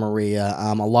Maria.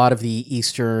 A lot of the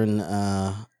eastern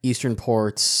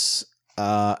ports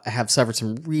have suffered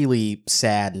some really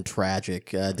sad and tragic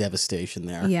devastation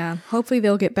there. Yeah, hopefully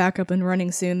they'll get back up and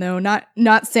running soon, though.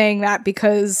 Not saying that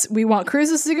because we want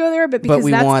cruises to go there, but because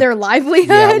that's their livelihood.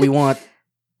 Yeah,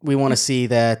 we want to see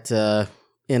that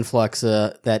influx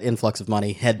of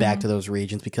money head back to those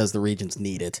regions because the regions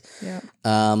need it. Yeah.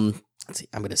 Let's see.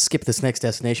 I'm going to skip this next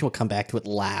destination. We'll come back to it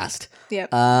last. Yep.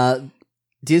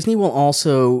 Disney will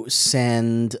also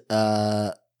send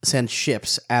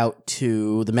ships out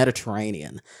to the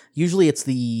Mediterranean. Usually it's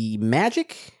the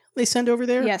Magic they send over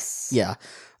there. Yes. Yeah.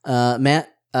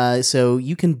 So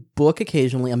you can book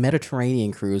occasionally a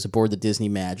Mediterranean cruise aboard the Disney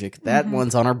Magic. That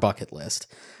one's on our bucket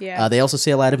list. Yeah. They also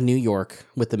sail out of New York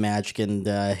with the Magic and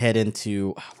head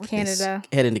into Canada.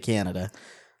 Canada.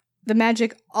 The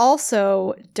Magic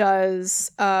also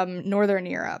does Northern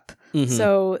Europe.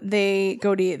 So they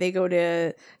do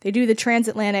the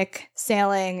transatlantic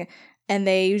sailing, and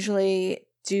they usually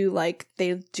do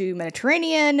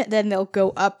Mediterranean, then they'll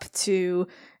go up to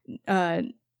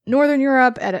Northern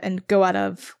Europe and go out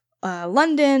of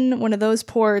London, one of those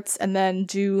ports, and then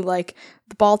do like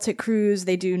the Baltic cruise.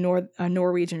 They do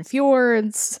Norwegian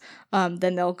fjords.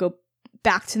 Then they'll go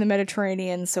back to the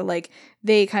Mediterranean. So like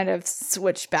they kind of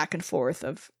switch back and forth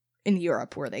in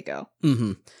Europe where they go.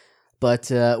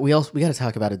 But we got to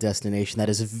talk about a destination that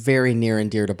is very near and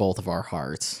dear to both of our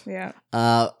hearts. Yeah.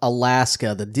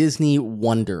 Alaska, the Disney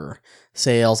Wonder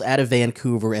sails out of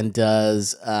Vancouver and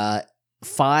does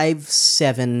 5,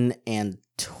 7, and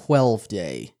 12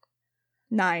 day.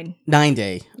 9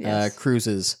 day yes.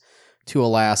 Cruises to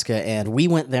Alaska, and we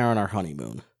went there on our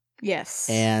honeymoon. Yes.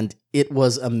 And it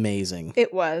was amazing.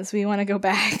 It was. We want to go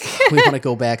back. We want to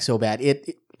go back so bad.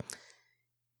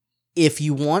 If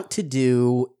you want to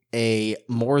do a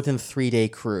more than 3 day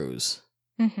cruise,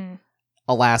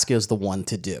 Alaska is the one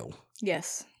to do.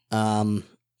 Yes.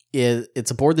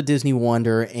 It's aboard the Disney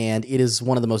Wonder, and it is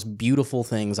one of the most beautiful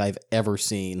things I've ever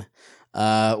seen.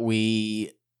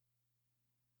 We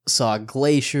saw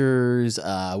glaciers.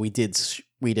 We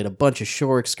did a bunch of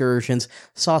shore excursions.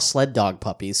 Saw sled dog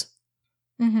puppies.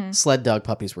 Mm-hmm. Sled dog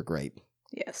puppies were great.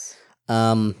 Yes.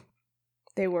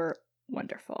 They were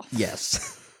wonderful.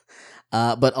 Yes.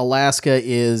 But Alaska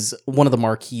is one of the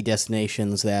marquee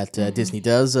destinations that Disney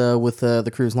does with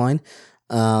the cruise line.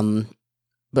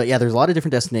 But yeah, there's a lot of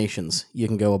different destinations you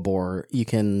can go aboard. You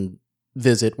can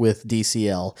visit with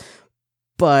DCL.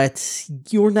 But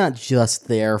you're not just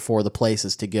there for the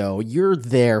places to go. You're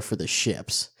there for the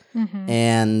ships. Mm-hmm.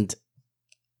 And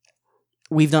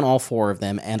we've done all 4 of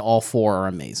them, and all 4 are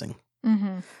amazing.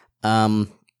 Mm-hmm.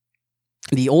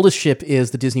 The oldest ship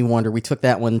is the Disney Wonder. We took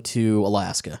that one to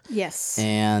Alaska. Yes.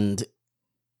 And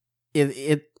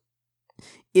it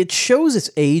shows its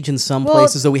age in some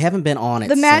places, though we haven't been on it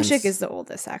The since. Magic is the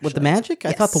oldest, actually. What, the Magic?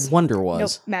 Yes. I thought the Wonder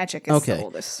was. Nope, Magic is the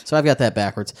oldest. So I've got that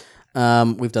backwards.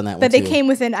 We've done that one, but they came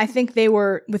within, I think they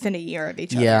were within a year of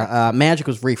each other. Yeah, Magic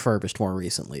was refurbished more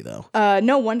recently, though.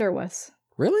 No, Wonder was.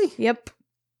 Really? Yep.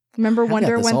 Remember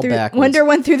Wonder went through backwards. Wonder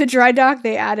went through the dry dock.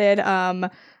 They added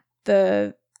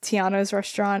the Tiana's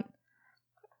restaurant,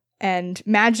 and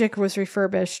Magic was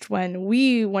refurbished when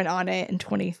we went on it in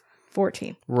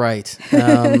 2014. Right.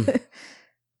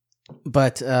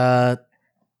 But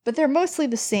they're mostly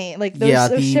the same. Like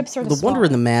those ships are the Wonder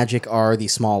and the Magic are the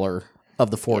smaller of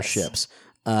the 4 ships.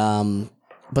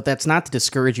 But that's not to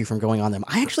discourage you from going on them.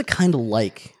 I actually kind of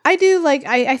like. I do like.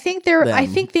 I think they're. Them. I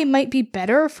think they might be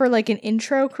better for like an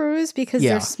intro cruise because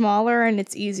they're smaller and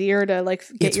it's easier to like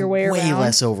get your way around. Way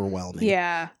less overwhelming.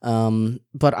 Yeah.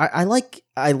 But I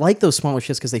like those smaller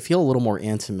ships because they feel a little more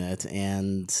intimate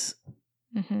and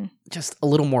just a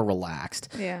little more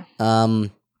relaxed. Yeah.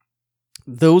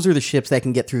 Those are the ships that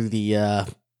can get through the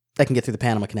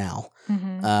Panama Canal,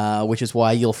 which is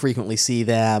why you'll frequently see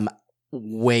them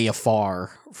way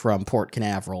afar from Port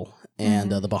Canaveral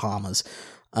and the Bahamas.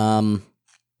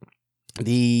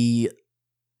 The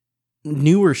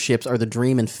newer ships are the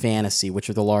Dream and Fantasy, which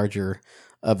are the larger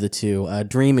of the 2.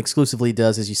 Dream exclusively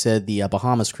does, as you said, the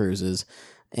Bahamas cruises,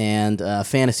 and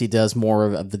Fantasy does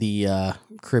more of the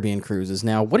Caribbean cruises.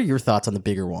 Now, what are your thoughts on the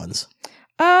bigger ones?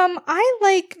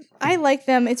 I like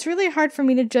them. It's really hard for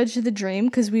me to judge the Dream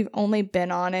because we've only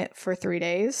been on it for 3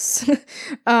 days.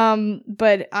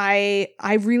 But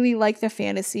I really like the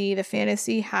Fantasy. The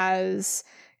Fantasy has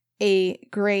a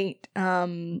great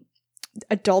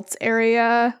adults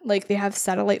area. Like they have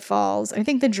Satellite Falls. I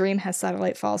think the Dream has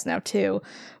Satellite Falls now too.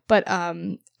 But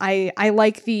I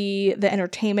like the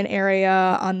entertainment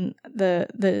area on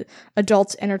the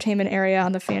adult entertainment area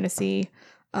on the Fantasy.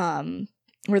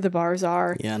 Where the bars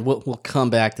are. Yeah, and we'll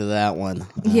come back to that one.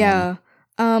 Yeah.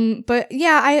 But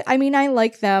yeah, I mean, I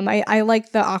like them. I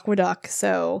like the Aqueduct,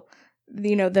 so,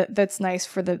 you know, that's nice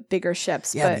for the bigger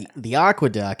ships. Yeah, but the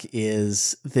Aqueduct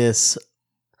is this...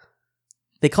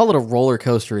 They call it a roller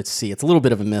coaster at sea. It's a little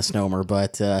bit of a misnomer,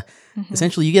 but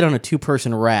essentially you get on a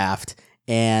 2-person raft,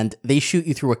 and they shoot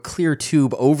you through a clear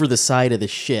tube over the side of the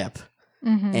ship,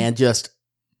 and just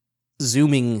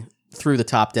zooming through the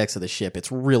top decks of the ship.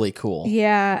 It's really cool.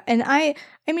 Yeah, and I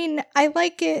mean, I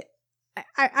like it.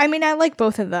 I mean, I like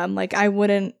both of them. Like, I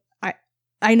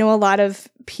know a lot of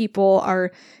people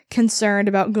are concerned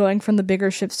about going from the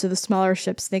bigger ships to the smaller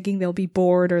ships, thinking they'll be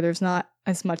bored or there's not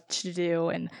as much to do.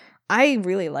 And I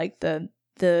really like the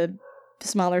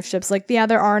smaller ships. Like, yeah,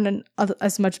 there aren't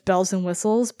as much bells and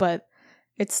whistles, but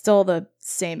it's still the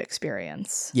same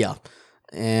experience. Yeah,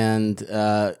 and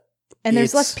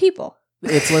there's less people.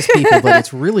 It's less people, but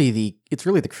it's really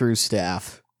the cruise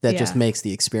staff that just makes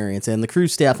the experience, and the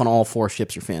cruise staff on all 4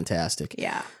 ships are fantastic.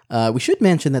 Yeah. We should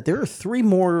mention that there are 3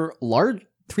 more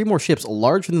ships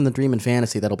larger than the Dream and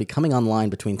Fantasy that'll be coming online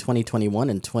between 2021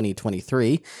 and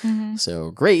 2023. So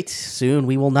great! Soon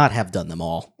we will not have done them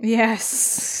all.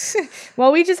 Yes.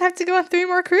 Well, we just have to go on 3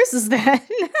 more cruises then.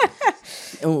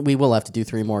 We will have to do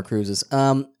 3 more cruises.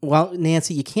 Well,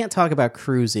 Nancy, you can't talk about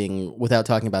cruising without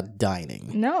talking about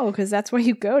dining. No, because that's where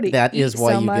you go to eat. That is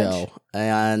why you much. go.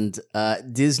 And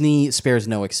Disney spares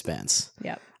no expense.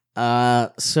 Yep.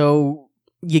 So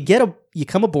you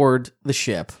come aboard the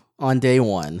ship on day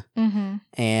 1,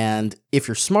 and if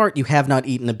you're smart, you have not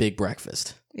eaten a big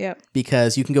breakfast. Yep.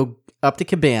 Because you can go up to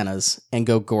Cabanas and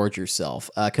go gorge yourself.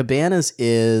 Cabanas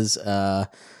is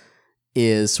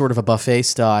sort of a buffet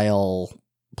style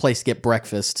place to get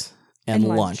breakfast and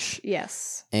lunch.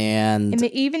 Yes. And in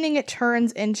the evening, it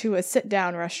turns into a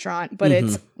sit-down restaurant, but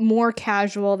it's more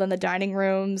casual than the dining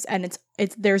rooms, and it's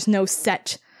there's no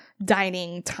set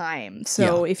dining time.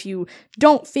 So if you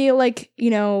don't feel like,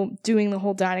 doing the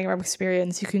whole dining room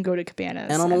experience, you can go to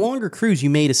cabanas. And on a longer cruise, you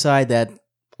may decide that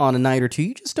on a night or two,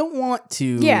 you just don't want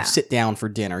to sit down for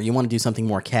dinner. You want to do something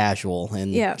more casual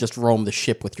and just roam the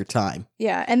ship with your time.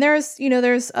 Yeah, and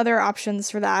there's other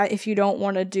options for that. If you don't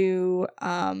want to do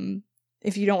the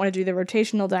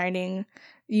rotational dining,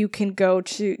 you can go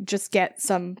to just get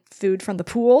some food from the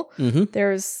pool. Mm-hmm.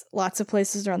 There's lots of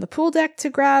places around the pool deck to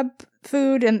grab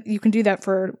food, and you can do that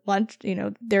for lunch.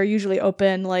 They're usually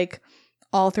open like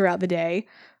all throughout the day.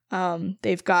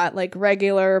 They've got like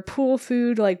regular pool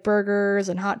food like burgers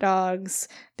and hot dogs.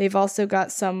 They've also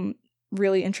got some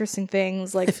really interesting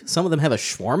things like some of them have a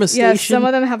shawarma station. Yeah, some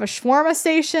of them have a shawarma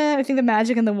station. I think the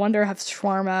Magic and the Wonder have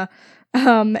shawarma.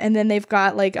 And then they've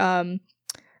got like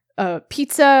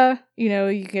pizza.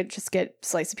 You could just get a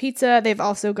slice of pizza. They've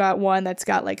also got one that's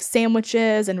got like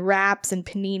sandwiches and wraps and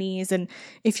paninis. And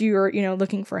if you're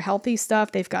looking for healthy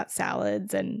stuff, they've got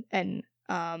salads and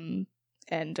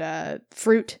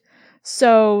fruit.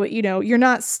 So, you're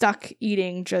not stuck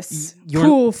eating just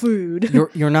pool food.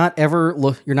 You're not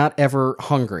ever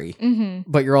hungry,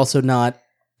 but you're also not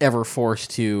ever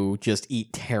forced to just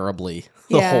eat terribly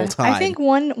the whole time. I think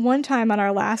one time on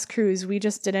our last cruise, we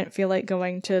just didn't feel like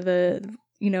going to the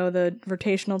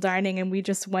rotational dining, and we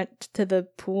just went to the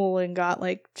pool and got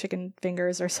like chicken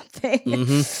fingers or something.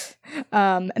 Mm-hmm.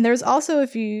 And there's also,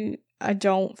 if you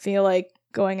don't feel like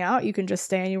going out, you can just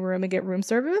stay in your room and get room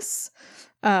service.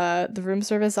 The room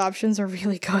service options are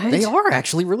really good. They are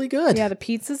actually really good. Yeah, the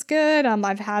pizza's good. You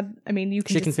can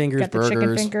chicken fingers, get burgers. The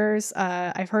chicken fingers.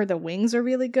 I've heard the wings are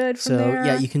really good from there.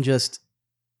 Yeah, you can just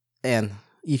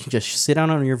sit down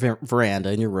on your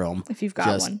veranda in your room if you've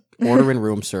got one. Order in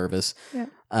room service. Yeah.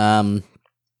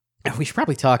 We should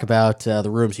probably talk about the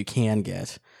rooms you can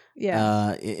get.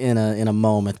 Yeah. In a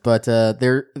moment, but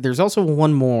there's also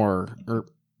one more.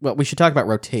 Well, we should talk about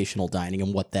rotational dining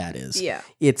and what that is. Yeah.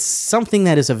 It's something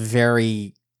that is a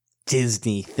very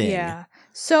Disney thing. Yeah.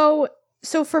 So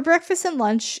for breakfast and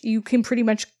lunch, you can pretty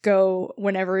much go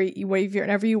whenever you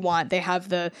want. They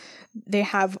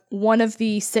have one of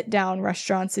the sit-down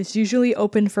restaurants. It's usually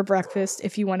open for breakfast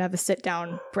if you want to have a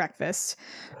sit-down breakfast.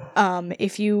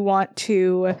 If you want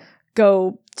to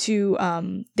go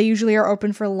to, they usually are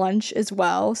open for lunch as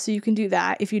well, so you can do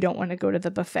that if you don't want to go to the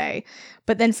buffet.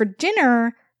 But then for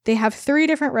dinner, they have 3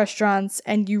 different restaurants,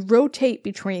 and you rotate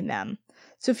between them.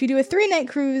 So if you do a 3-night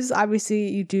cruise, obviously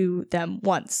you do them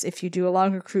once. If you do a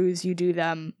longer cruise, you do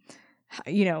them,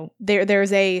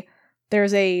 there's a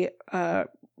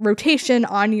rotation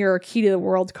on your key to the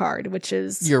world card, which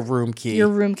is your room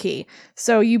key.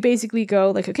 So you basically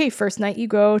go like, okay, first night you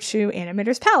go to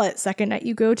Animator's Palette, second night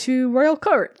you go to Royal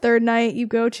Court, third night you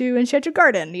go to Enchanted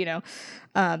Garden,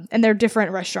 and there are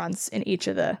different restaurants in each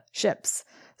of the ships.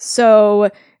 So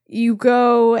you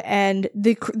go, and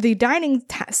the dining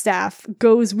staff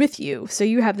goes with you. So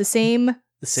you have the same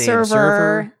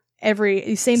server.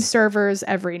 Same servers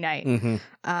every night.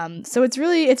 Mm-hmm. So it's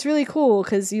really cool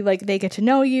because they get to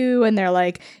know you, and they're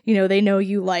like, they know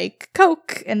you like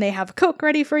Coke, and they have a Coke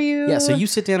ready for you. Yeah, so you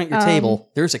sit down at your table,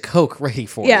 there's a Coke ready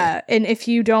for you. Yeah, and if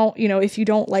you don't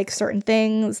like certain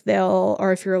things,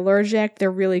 or if you're allergic, they're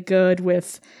really good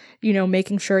with,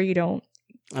 making sure you don't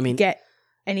get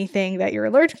anything that you're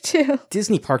allergic to.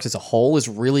 Disney parks as a whole is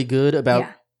really good about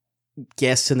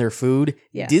guests and their food.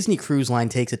 Yeah. Disney Cruise Line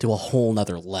takes it to a whole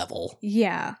nother level.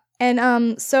 Yeah.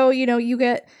 And so you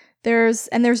get there's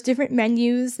different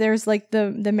menus. There's like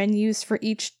the menus for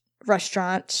each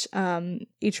restaurant.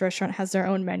 Each restaurant has their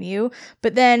own menu.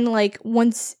 But then like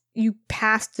once you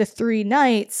pass the 3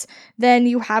 nights, then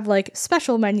you have like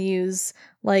special menus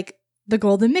like the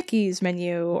Golden Mickey's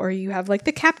menu, or you have like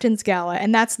the Captain's Gala,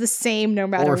 and that's the same no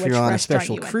matter which restaurant. Or if you're on a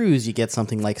special cruise, you get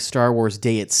something like Star Wars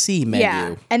Day at Sea menu.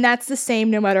 Yeah, and that's the same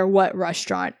no matter what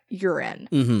restaurant you're in.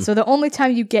 Mm-hmm. So the only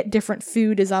time you get different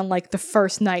food is on like the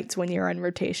first nights when you're in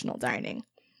rotational dining.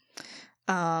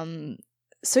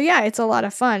 So yeah, it's a lot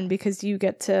of fun because you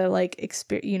get to like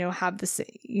have this,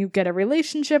 you get a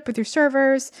relationship with your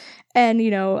servers, and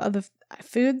the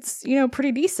food's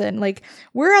pretty decent. Like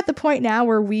we're at the point now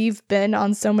where we've been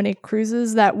on so many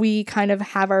cruises that we kind of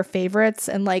have our favorites,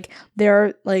 and like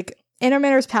they're like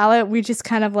Animator's Palette, we just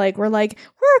kind of like we're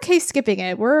okay skipping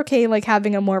it. We're okay like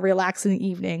having a more relaxing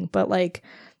evening, but like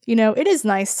it is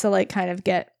nice to like kind of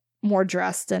get more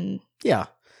dressed and go.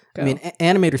 I mean,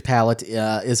 Animator's Palette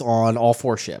is on all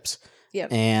 4 ships.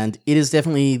 Yep. And it is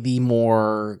definitely the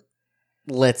more,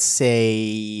 let's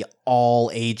say, all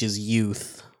ages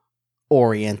youth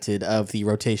oriented of the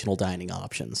rotational dining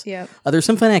options. Yeah. There's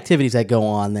some fun activities that go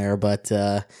on there, but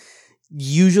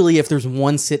usually if there's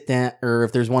one sit down or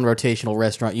if there's one rotational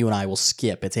restaurant you and I will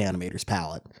skip, it's Animator's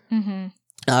Palette. Mm-hmm.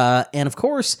 And of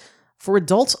course, for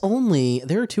adults only,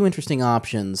 there are two interesting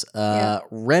options.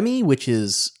 Remy, which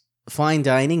is fine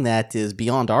dining that is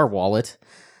beyond our wallet,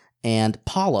 and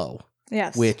Paulo,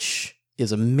 yes, which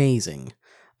is amazing.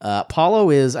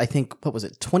 Paulo is, I think, what was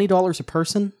it, $20 a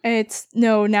person?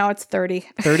 Now it's 30.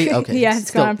 30? Okay. Yeah, it's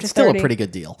gone up to 30. Still a pretty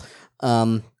good deal.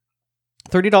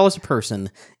 $30 a person.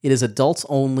 It is adults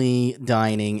only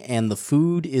dining, and the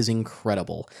food is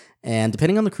incredible. And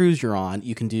depending on the cruise you're on,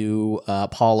 you can do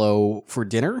Paulo for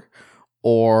dinner,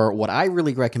 or what I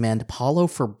really recommend, Paulo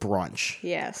for brunch.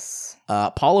 Yes.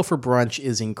 Paulo for brunch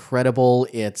is incredible.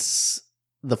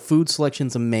 The food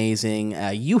selection's amazing.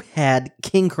 You had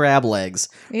king crab legs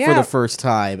for the first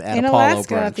time at Paulo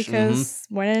Alaska, brunch. because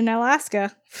when in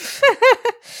Alaska.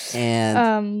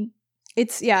 And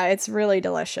it's really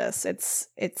delicious. It's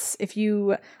if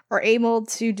you are able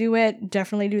to do it,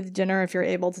 definitely do the dinner. If you're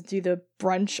able to do the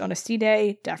brunch on a ski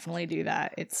day, definitely do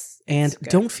that. It's good.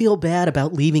 Don't feel bad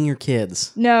about leaving your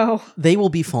kids. No. They will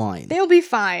be fine. They'll be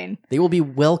fine. They will be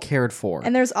well cared for.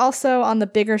 And there's also on the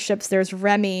bigger ships, there's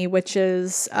Remy, which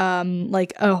is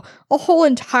like a whole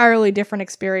entirely different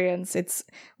experience. It's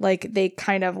like they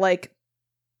kind of like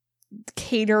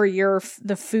cater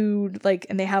the food, like,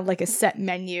 and they have like a set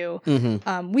menu.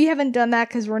 Mm-hmm. We haven't done that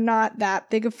because we're not that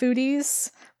big of foodies,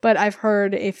 but I've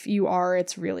heard if you are,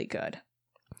 it's really good.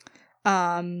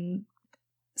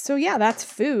 So yeah, that's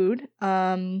food.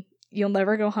 You'll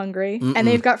never go hungry. Mm-mm. And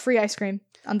they've got free ice cream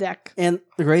on deck. And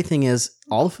the great thing is,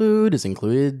 all the food is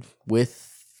included with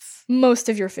most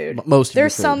of your food.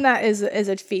 There's some that is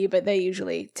a fee, but they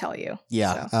usually tell you.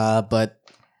 Yeah, so. But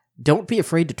don't be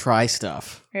afraid to try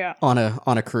stuff. Yeah. On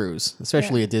a cruise,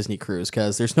 especially a Disney cruise,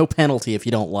 because there's no penalty if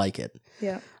you don't like it.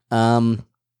 Yeah.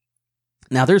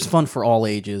 Now there's fun for all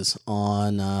ages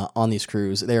on these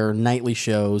cruises. There are nightly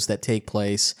shows that take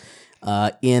place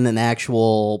in an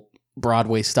actual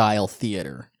Broadway style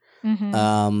theater.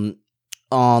 Mm-hmm.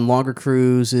 On longer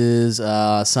cruises,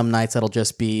 some nights that'll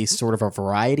just be sort of a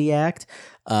variety act,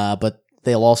 but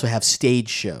they'll also have stage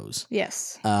shows.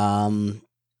 Yes.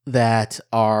 That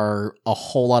are a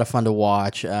whole lot of fun to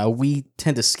watch. We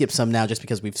tend to skip some now just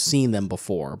because we've seen them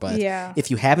before. But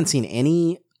if you haven't seen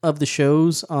any of the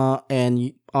shows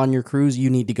and on your cruise,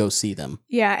 you need to go see them.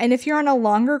 Yeah, and if you're on a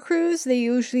longer cruise, they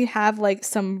usually have like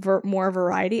some more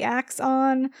variety acts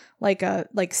on, like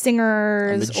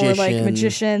singers or like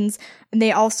magicians. And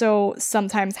they also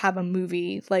sometimes have a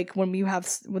movie, like when you have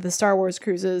with the Star Wars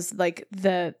cruises, like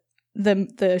the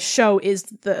show is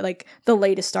the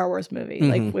latest Star Wars movie.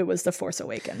 Mm-hmm. Like it was The Force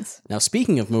Awakens. Now,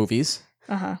 speaking of movies,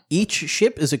 each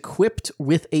ship is equipped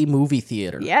with a movie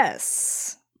theater.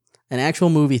 Yes. An actual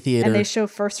movie theater. And they show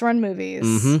first run movies.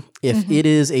 Mm-hmm. If it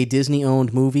is a Disney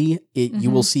owned movie, you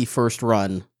will see first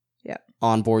run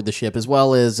on board the ship, as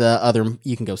well as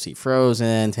you can go see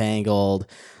Frozen, Tangled,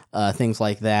 things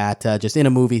like that, just in a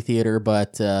movie theater.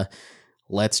 But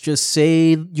let's just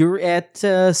say you're at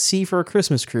sea for a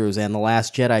Christmas cruise and The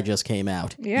Last Jedi just came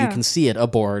out. Yeah. You can see it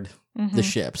aboard the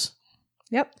ships.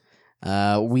 Yep.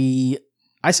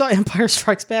 I saw Empire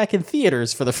Strikes Back in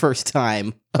theaters for the first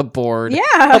time aboard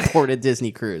a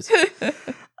Disney cruise.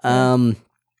 So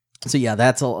yeah,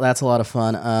 that's a lot of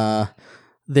fun.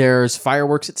 There's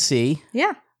fireworks at sea.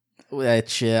 Yeah.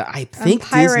 Which I think on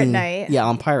Pirate Night. Yeah,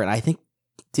 on Pirate. I think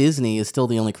Disney is still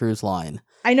the only cruise line.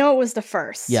 I know it was the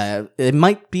first. Yeah, it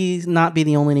might not be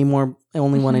the only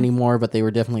one anymore, but they were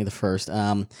definitely the first.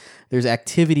 There's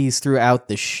activities throughout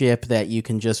the ship that you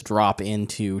can just drop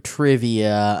into: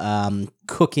 trivia,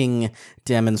 cooking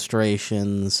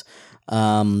demonstrations.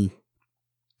 What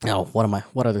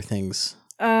other things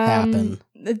happen?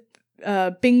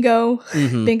 Bingo.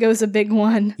 Mm-hmm. Bingo's a big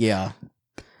one. Yeah.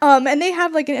 And they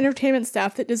have like an entertainment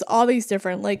staff that does all these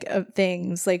different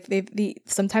things. Like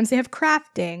sometimes they have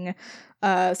crafting.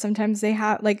 Sometimes they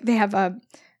have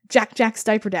Jack's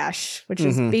Diaper Dash, which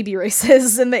is baby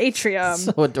races in the atrium.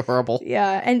 So adorable.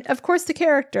 Yeah, and of course the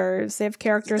characters. They have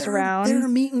characters around. There are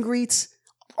meet and greets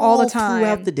all the time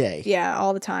throughout the day. Yeah,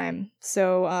 all the time.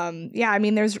 So I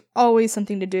mean, there's always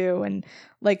something to do, and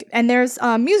there's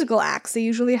musical acts. They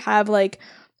usually have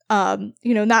not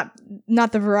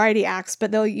the variety acts,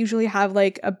 but they'll usually have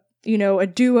like a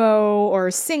duo or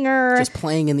a singer just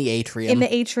playing in the atrium.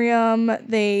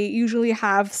 They usually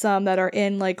have some that are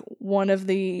in like one of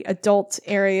the adult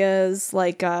areas,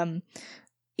 like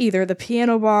either the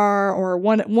piano bar or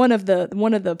one of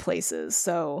the places.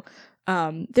 So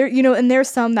there and there's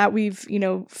some that we've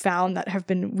found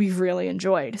that we've really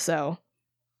enjoyed. So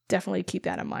definitely keep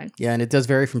that in mind. Yeah, and it does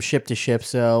vary from ship to ship,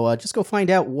 so just go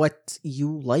find out what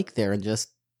you like there and just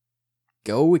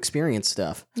go experience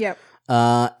stuff. Yep.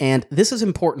 And this is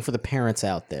important for the parents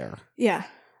out there. Yeah.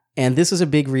 And this is a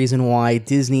big reason why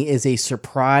Disney is a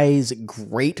surprise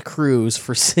great cruise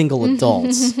for single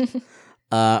adults.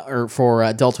 Or for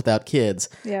adults without kids.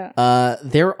 Yeah.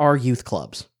 There are youth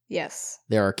clubs. Yes.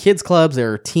 There are kids clubs,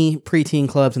 there are preteen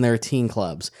clubs, and there are teen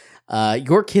clubs.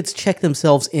 Your kids check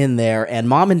themselves in there, and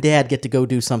mom and dad get to go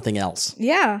do something else.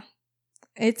 Yeah.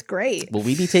 It's great. Will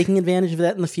we be taking advantage of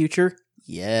that in the future?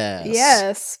 Yes.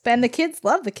 Yes. And the kids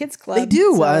love the kids club. They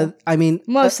do. So I mean...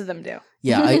 most of them do.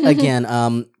 Yeah, again,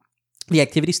 the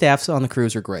activity staffs on the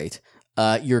cruise are great.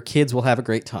 Your kids will have a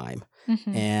great time.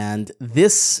 Mm-hmm. And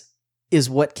this is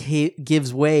what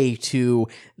gives way to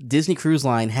Disney Cruise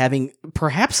Line having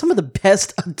perhaps some of the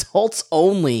best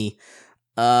adults-only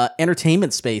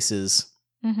entertainment spaces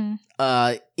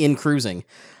in cruising.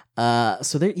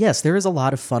 So there is a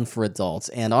lot of fun for adults.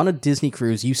 And on a Disney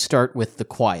cruise, you start with the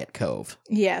Quiet Cove.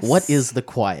 Yes. What is the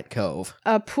Quiet Cove?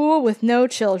 A pool with no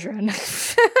children.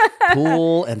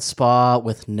 Pool and spa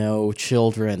with no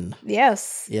children.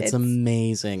 Yes. It's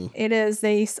amazing. It is.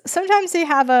 Sometimes they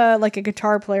have a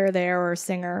guitar player there or a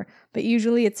singer, but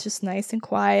usually it's just nice and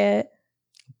quiet.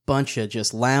 Bunch of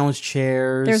just lounge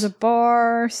chairs. There's a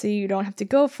bar, so you don't have to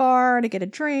go far to get a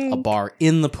drink. A bar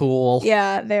in the pool.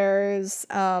 Yeah, there's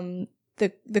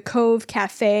the Cove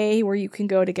Cafe where you can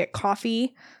go to get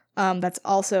coffee. That's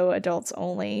also adults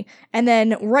only. And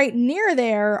then right near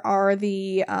there are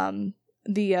the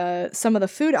some of the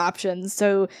food options.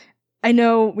 So I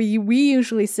know we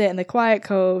usually sit in the Quiet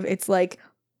Cove. It's like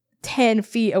 10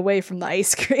 feet away from the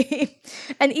ice cream.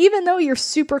 And even though you're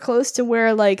super close to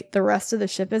where like the rest of the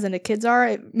ship is and the kids are,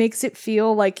 it makes it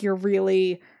feel like you're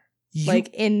really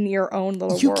in your own little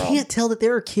world. You can't tell that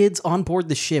there are kids on board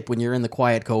the ship when you're in the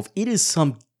Quiet Cove. It is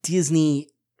some Disney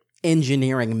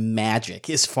engineering magic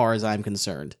as far as I'm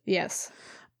concerned. Yes.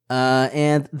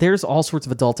 And there's all sorts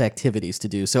of adult activities to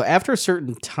do. So after a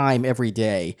certain time every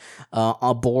day,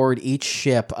 aboard each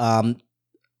ship, certain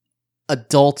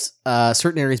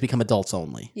areas become adults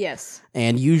only. Yes.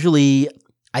 And usually,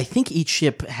 I think each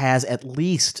ship has at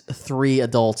least 3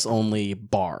 adults only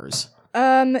bars.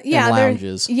 Yeah. And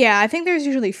lounges. I think there's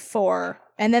usually 4.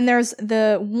 And then there's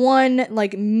the one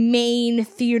like main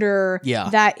theater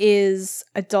that is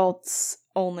adults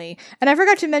only. And I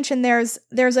forgot to mention there's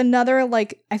another,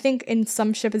 like, I think in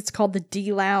some ships it's called the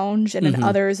D Lounge, and in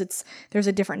others there's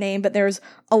a different name, but there's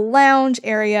a lounge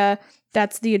area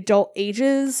that's the adult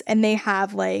ages, and they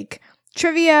have like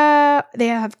trivia, they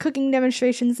have cooking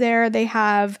demonstrations there, they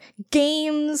have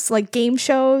games, like game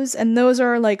shows, and those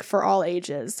are like for all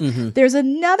ages. There's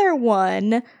another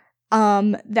one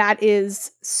that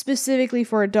is specifically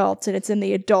for adults, and it's in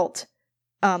the adult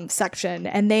section,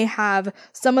 and they have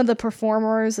some of the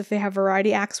performers, if they have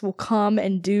variety acts, will come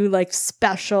and do like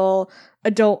special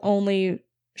adult only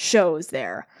shows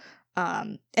there.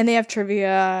 And they have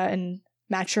trivia and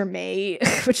Match Your Mate,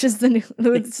 which is the new,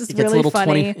 it's just really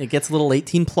funny. It gets a little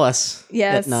 18 plus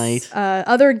at night.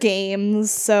 Other games,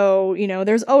 so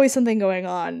there's always something going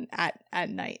on at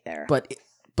night there. But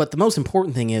the most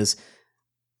important thing is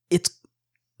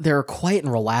there are quiet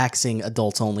and relaxing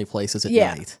adults only places at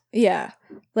night. Yeah.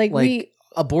 Like the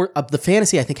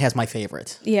Fantasy, I think, has my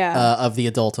favorite. Yeah. Of the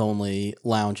adult only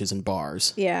lounges and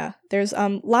bars. Yeah. There's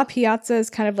La Piazza is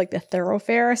kind of like the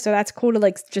thoroughfare, so that's cool to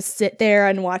like just sit there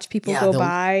and watch people go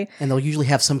by. And they'll usually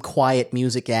have some quiet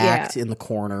music act in the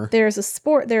corner. There's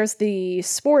the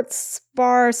sports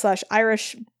bar /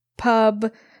 Irish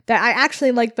pub that I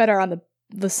actually like better on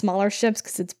the smaller ships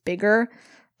because it's bigger.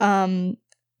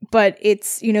 But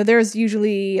it's, there's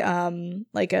usually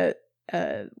like a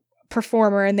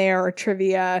performer in there or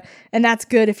trivia, and that's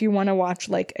good if you want to watch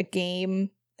like a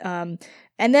game. And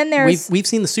then there's we've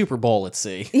seen the Super Bowl at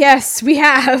sea. Yes, we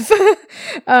have.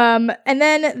 And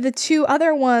then the 2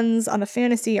 other ones on the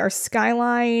Fantasy are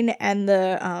Skyline and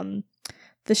the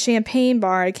Champagne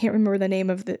Bar. I can't remember the name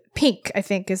of the Pink, I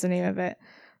think is the name of it.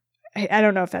 I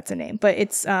don't know if that's a name, but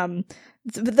it's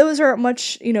but those are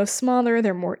much, smaller.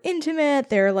 They're more intimate.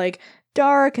 They're like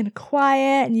dark and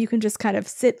quiet, and you can just kind of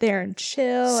sit there and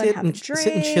chill and have a drink,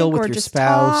 sit and chill with or your just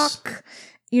spouse. Talk,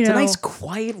 It's a nice,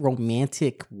 quiet,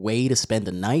 romantic way to spend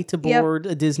a night aboard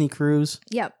a Disney cruise.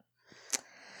 Yep.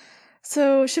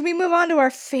 So, should we move on to our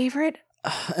favorite?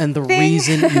 And the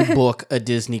reason you book a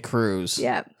Disney cruise.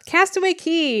 Yeah. Castaway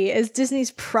Cay is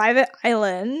Disney's private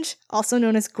island, also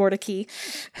known as Gorda Key.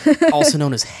 Also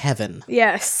known as Heaven.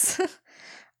 Yes.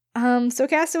 So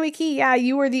Castaway Cay,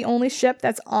 you were the only ship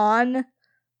that's on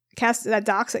that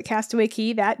docks at Castaway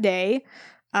Cay that day.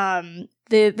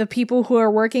 the people who are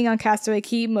working on Castaway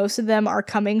Cay, most of them are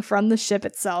coming from the ship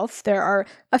itself. There are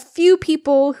a few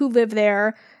people who live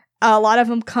there. A lot of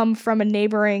them come from a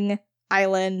neighboring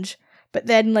island, but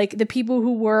then like the people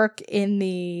who work in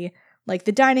the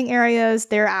dining areas,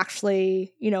 they're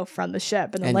actually, from the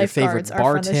ship, and the lifeguards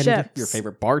are from the ship. Your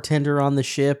favorite bartender on the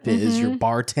ship is your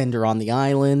bartender on the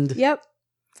island. Yep.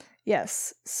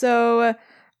 Yes. So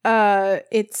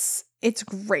it's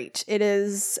great. It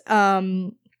is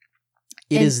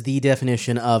it is the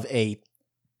definition of a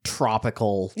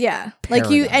tropical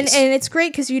paradise. And it's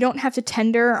great because you don't have to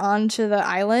tender onto the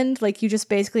island. Like, you just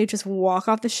basically just walk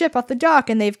off the ship, off the dock,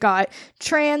 and they've got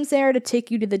trams there to take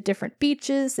you to the different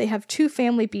beaches. They have 2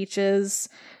 family beaches.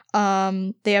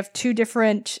 They have 2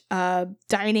 different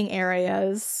dining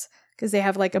areas because they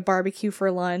have like a barbecue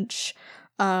for lunch.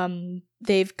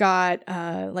 They've got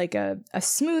like a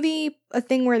smoothie, a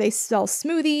thing where they sell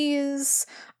smoothies.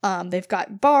 They've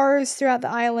got bars throughout the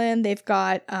island. They've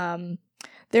got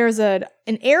there's an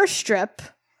airstrip.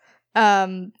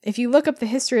 If you look up the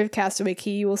history of Castaway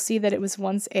Cay, you will see that it was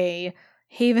once a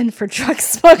haven for drug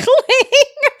smuggling,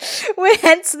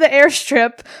 hence the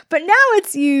airstrip. But now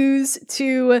it's used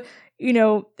to,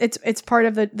 it's part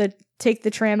of the take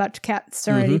the tram out to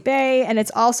Serenity Bay, and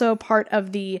it's also part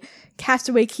of the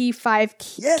Castaway Cay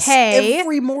 5K. Yes,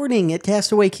 every morning at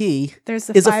Castaway Cay is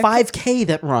a 5K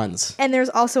that runs. And there's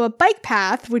also a bike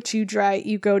path, which you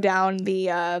go down the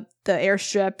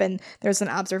airstrip, and there's an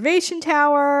observation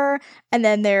tower, and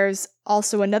then there's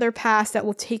also another pass that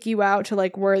will take you out to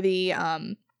like where the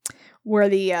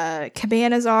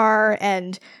cabanas are,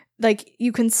 and like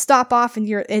you can stop off, and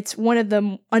it's one of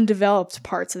the undeveloped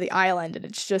parts of the island, and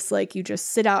it's just like you just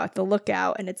sit out at the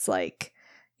lookout, and it's like,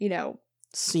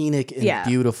 scenic and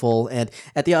beautiful. And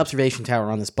at the observation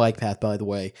tower on this bike path, by the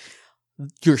way,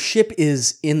 your ship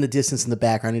is in the distance in the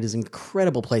background. It is an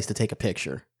incredible place to take a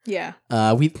picture. Yeah.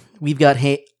 We've got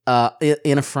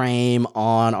in a frame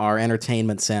on our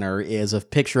entertainment center is a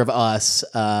picture of us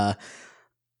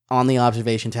on the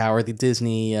observation tower, the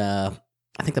Disney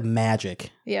I think the magic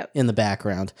in the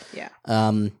background. Yeah.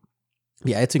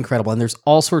 Yeah, it's incredible. And there's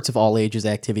all sorts of all ages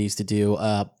activities to do.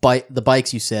 The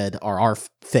bikes you said are our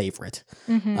favorite.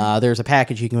 There's a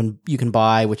package you can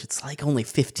buy, which it's like only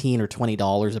 $15 or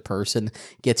 $20 a person.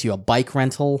 Gets you a bike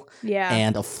rental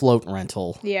and a float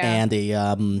rental and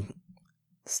a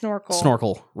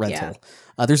snorkel rental.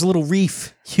 There's a little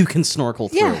reef you can snorkel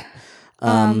through.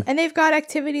 And they've got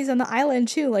activities on the island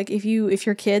too. Like if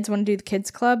your kids want to do the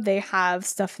kids club, they have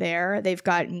stuff there. They've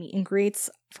got meet and greets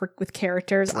with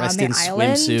characters dressed on in the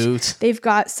island. Swimsuit. They've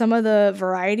got some of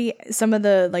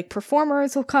the like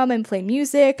performers will come and play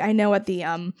music. I know at the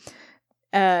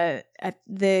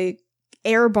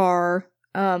Air Bar,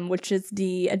 which is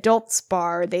the adults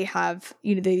bar, they have,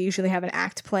 they usually have an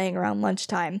act playing around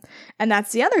lunchtime. And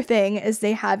that's the other thing, is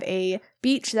they have a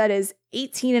beach that is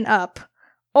 18 and up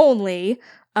only.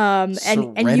 And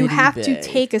you have to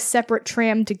take a separate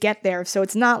tram to get there. So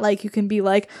it's not like you can be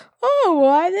like, oh,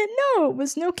 I didn't know it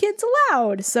was no kids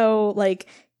allowed. So like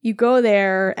you go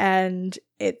there and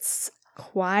it's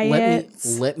quiet.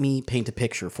 Let me paint a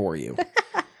picture for you.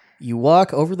 You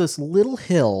walk over this little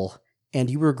hill and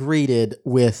you were greeted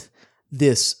with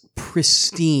this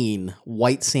pristine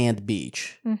white sand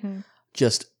beach.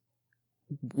 Just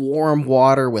warm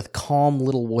water with calm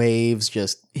little waves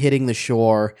just hitting the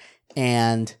shore,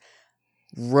 and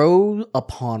row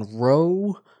upon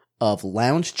row of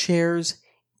lounge chairs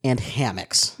and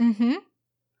hammocks.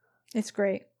 It's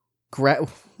great.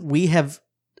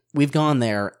 We've gone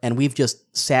there and we've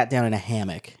just sat down in a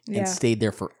hammock and stayed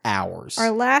there for hours.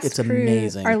 It's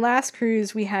amazing. Our last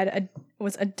cruise we had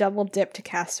was a double dip to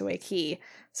Castaway Cay.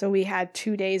 So we had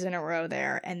 2 days in a row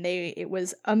there, and it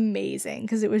was amazing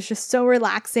because it was just so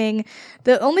relaxing.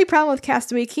 The only problem with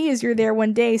Castaway Cay is you're there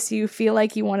one day, so you feel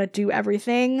like you want to do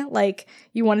everything. Like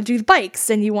you want to do the bikes,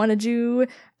 and you want to do,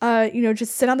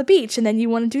 just sit on the beach, and then you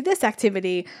want to do this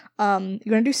activity. You want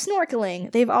to do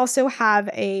snorkeling. They've also have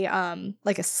a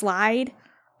a slide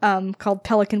called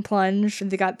Pelican Plunge.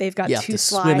 They've got 2 slides.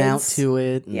 Swim out to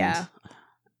it. Yeah.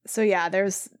 So yeah,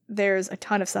 there's a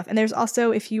ton of stuff, and there's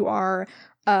also if you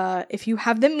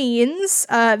have the means,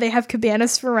 they have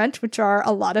cabanas for rent, which are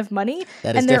a lot of money.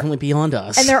 That is definitely beyond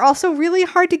us. And they're also really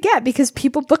hard to get because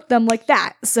people book them like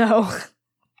that. So,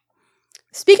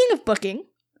 speaking of booking,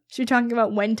 should we talk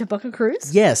about when to book a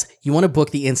cruise? Yes. You want to book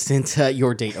the instant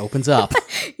your date opens up.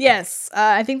 Yes.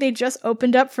 I think they just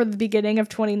opened up for the beginning of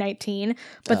 2019.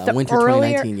 But the winter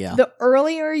 2019, yeah. The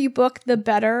earlier you book, the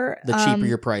better. The cheaper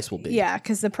your price will be. Yeah,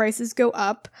 because the prices go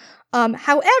up.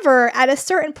 However, at a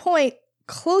certain point,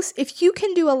 if you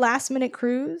can do a last minute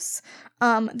cruise,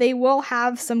 They will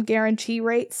have some guarantee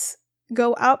rates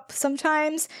go up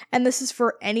sometimes, and this is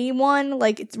for anyone,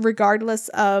 like regardless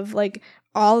of like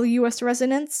all U.S.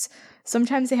 residents.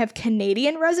 Sometimes they have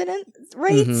Canadian resident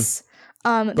rates.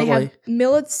 They have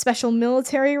special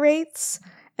military rates,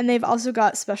 and they've also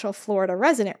got special Florida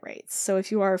resident rates. So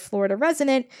if you are a Florida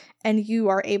resident and you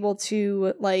are able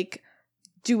to like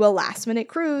do a last minute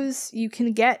cruise, you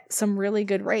can get some really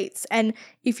good rates. And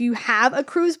if you have a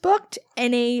cruise booked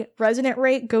and a resident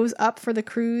rate goes up for the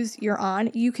cruise you're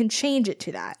on, you can change it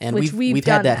to that. And we've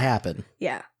had that happen.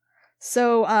 Yeah.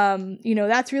 So,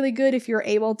 that's really good if you're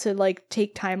able to like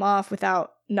take time off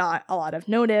without not a lot of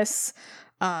notice.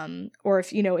 Or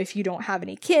if you don't have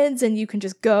any kids and you can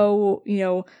just go,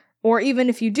 or even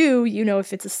if you do,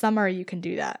 if it's a summer, you can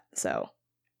do that. So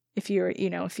if you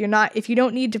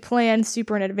don't need to plan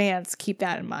super in advance, keep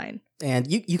that in mind.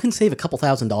 And you can save a couple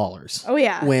 $1,000s. Oh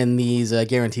yeah. When these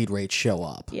guaranteed rates show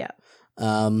up. Yeah.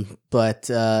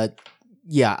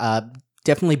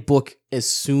 Definitely book as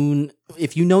soon.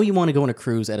 If you know you want to go on a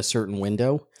cruise at a certain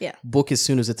window, book as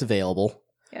soon as it's available.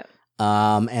 Yeah.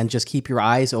 And just keep your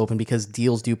eyes open because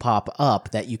deals do pop up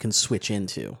that you can switch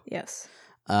into. Yes.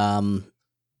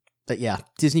 But yeah,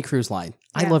 Disney Cruise Line.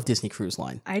 Yeah. I love Disney Cruise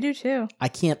Line. I do too. I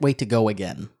can't wait to go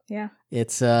again. Yeah.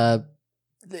 It's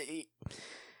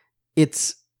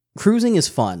cruising is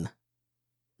fun.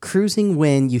 Cruising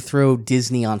when you throw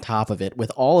Disney on top of it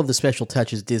with all of the special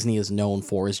touches Disney is known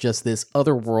for is just this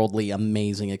otherworldly,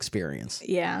 amazing experience.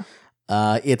 Yeah.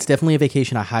 It's definitely a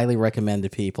vacation I highly recommend to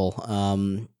people.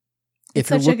 It's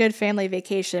such a good family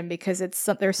vacation because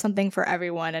there's something for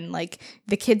everyone, and like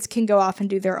the kids can go off and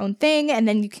do their own thing, and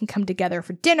then you can come together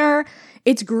for dinner.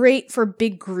 It's great for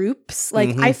big groups.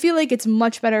 Like I feel like it's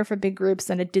much better for big groups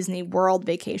than a Disney World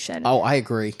vacation. Oh, I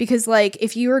agree. Because like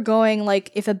if you are going, like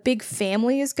if a big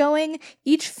family is going,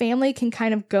 each family can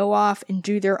kind of go off and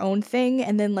do their own thing,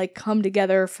 and then like come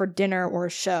together for dinner or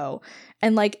a show,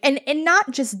 and like and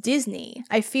not just Disney.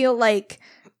 I feel like.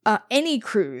 Any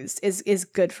cruise is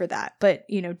good for that, but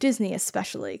Disney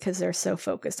especially because they're so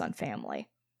focused on family.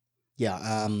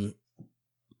 Yeah.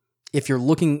 If you're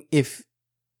looking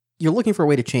for a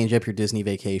way to change up your Disney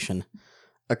vacation,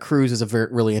 a cruise is a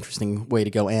really interesting way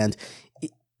to go, and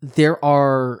there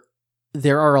are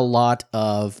a lot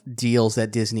of deals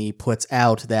that Disney puts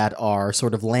out that are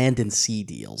sort of land and sea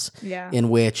deals. Yeah. In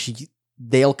which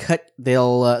they'll cut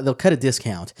a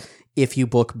discount if you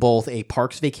book both a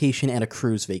parks vacation and a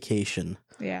cruise vacation.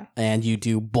 Yeah. And you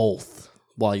do both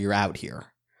while you're out here.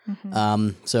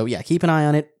 Mm-hmm. So yeah, keep an eye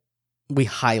on it. We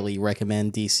highly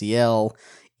recommend DCL.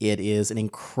 It is an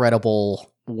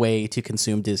incredible way to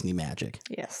consume Disney magic.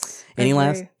 Yes. Any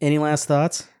last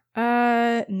thoughts?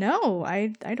 No,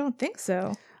 I don't think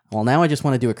so. Well, now I just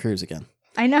want to do a cruise again.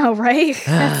 I know, right?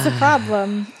 That's the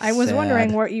problem. I was Sad.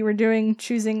 wondering what you were doing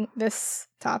choosing this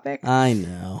topic. I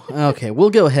know. Okay,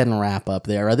 we'll go ahead and wrap up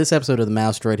there. This episode of The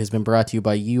Mouse Droid has been brought to you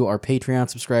by you, our Patreon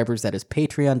subscribers. That is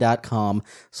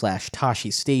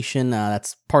patreon.com/Tashi Station.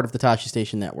 That's part of the Tashi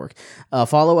Station network.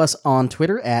 Follow us on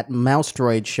Twitter at Mouse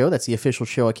Droid Show. That's the official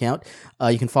show account.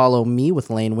 You can follow me with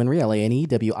Lane Winry,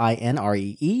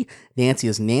 LaneWinree. Nancy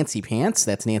is Nancy Pants.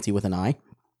 That's Nancy with an I.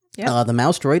 Yep. The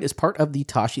Mouse Droid is part of the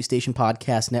Tashi Station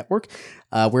Podcast Network.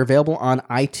 We're available on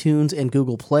iTunes and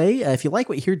Google Play. If you like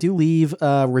what you hear, do leave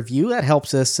a review. That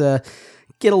helps us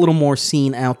get a little more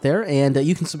seen out there. And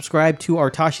you can subscribe to our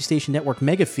Tashi Station Network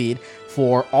mega feed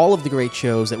for all of the great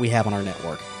shows that we have on our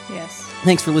network. Yes.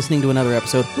 Thanks for listening to another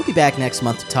episode. We'll be back next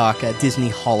month to talk Disney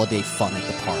holiday fun at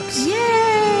the parks.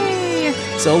 Yay!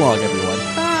 So long, everyone.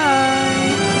 Bye.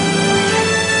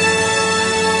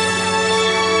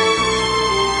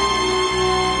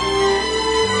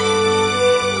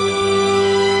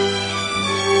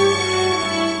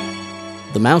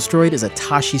 The Mouse Droid is a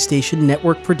Tashi Station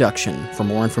Network production. For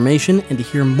more information and to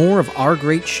hear more of our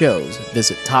great shows,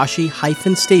 visit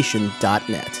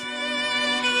tashi-station.net.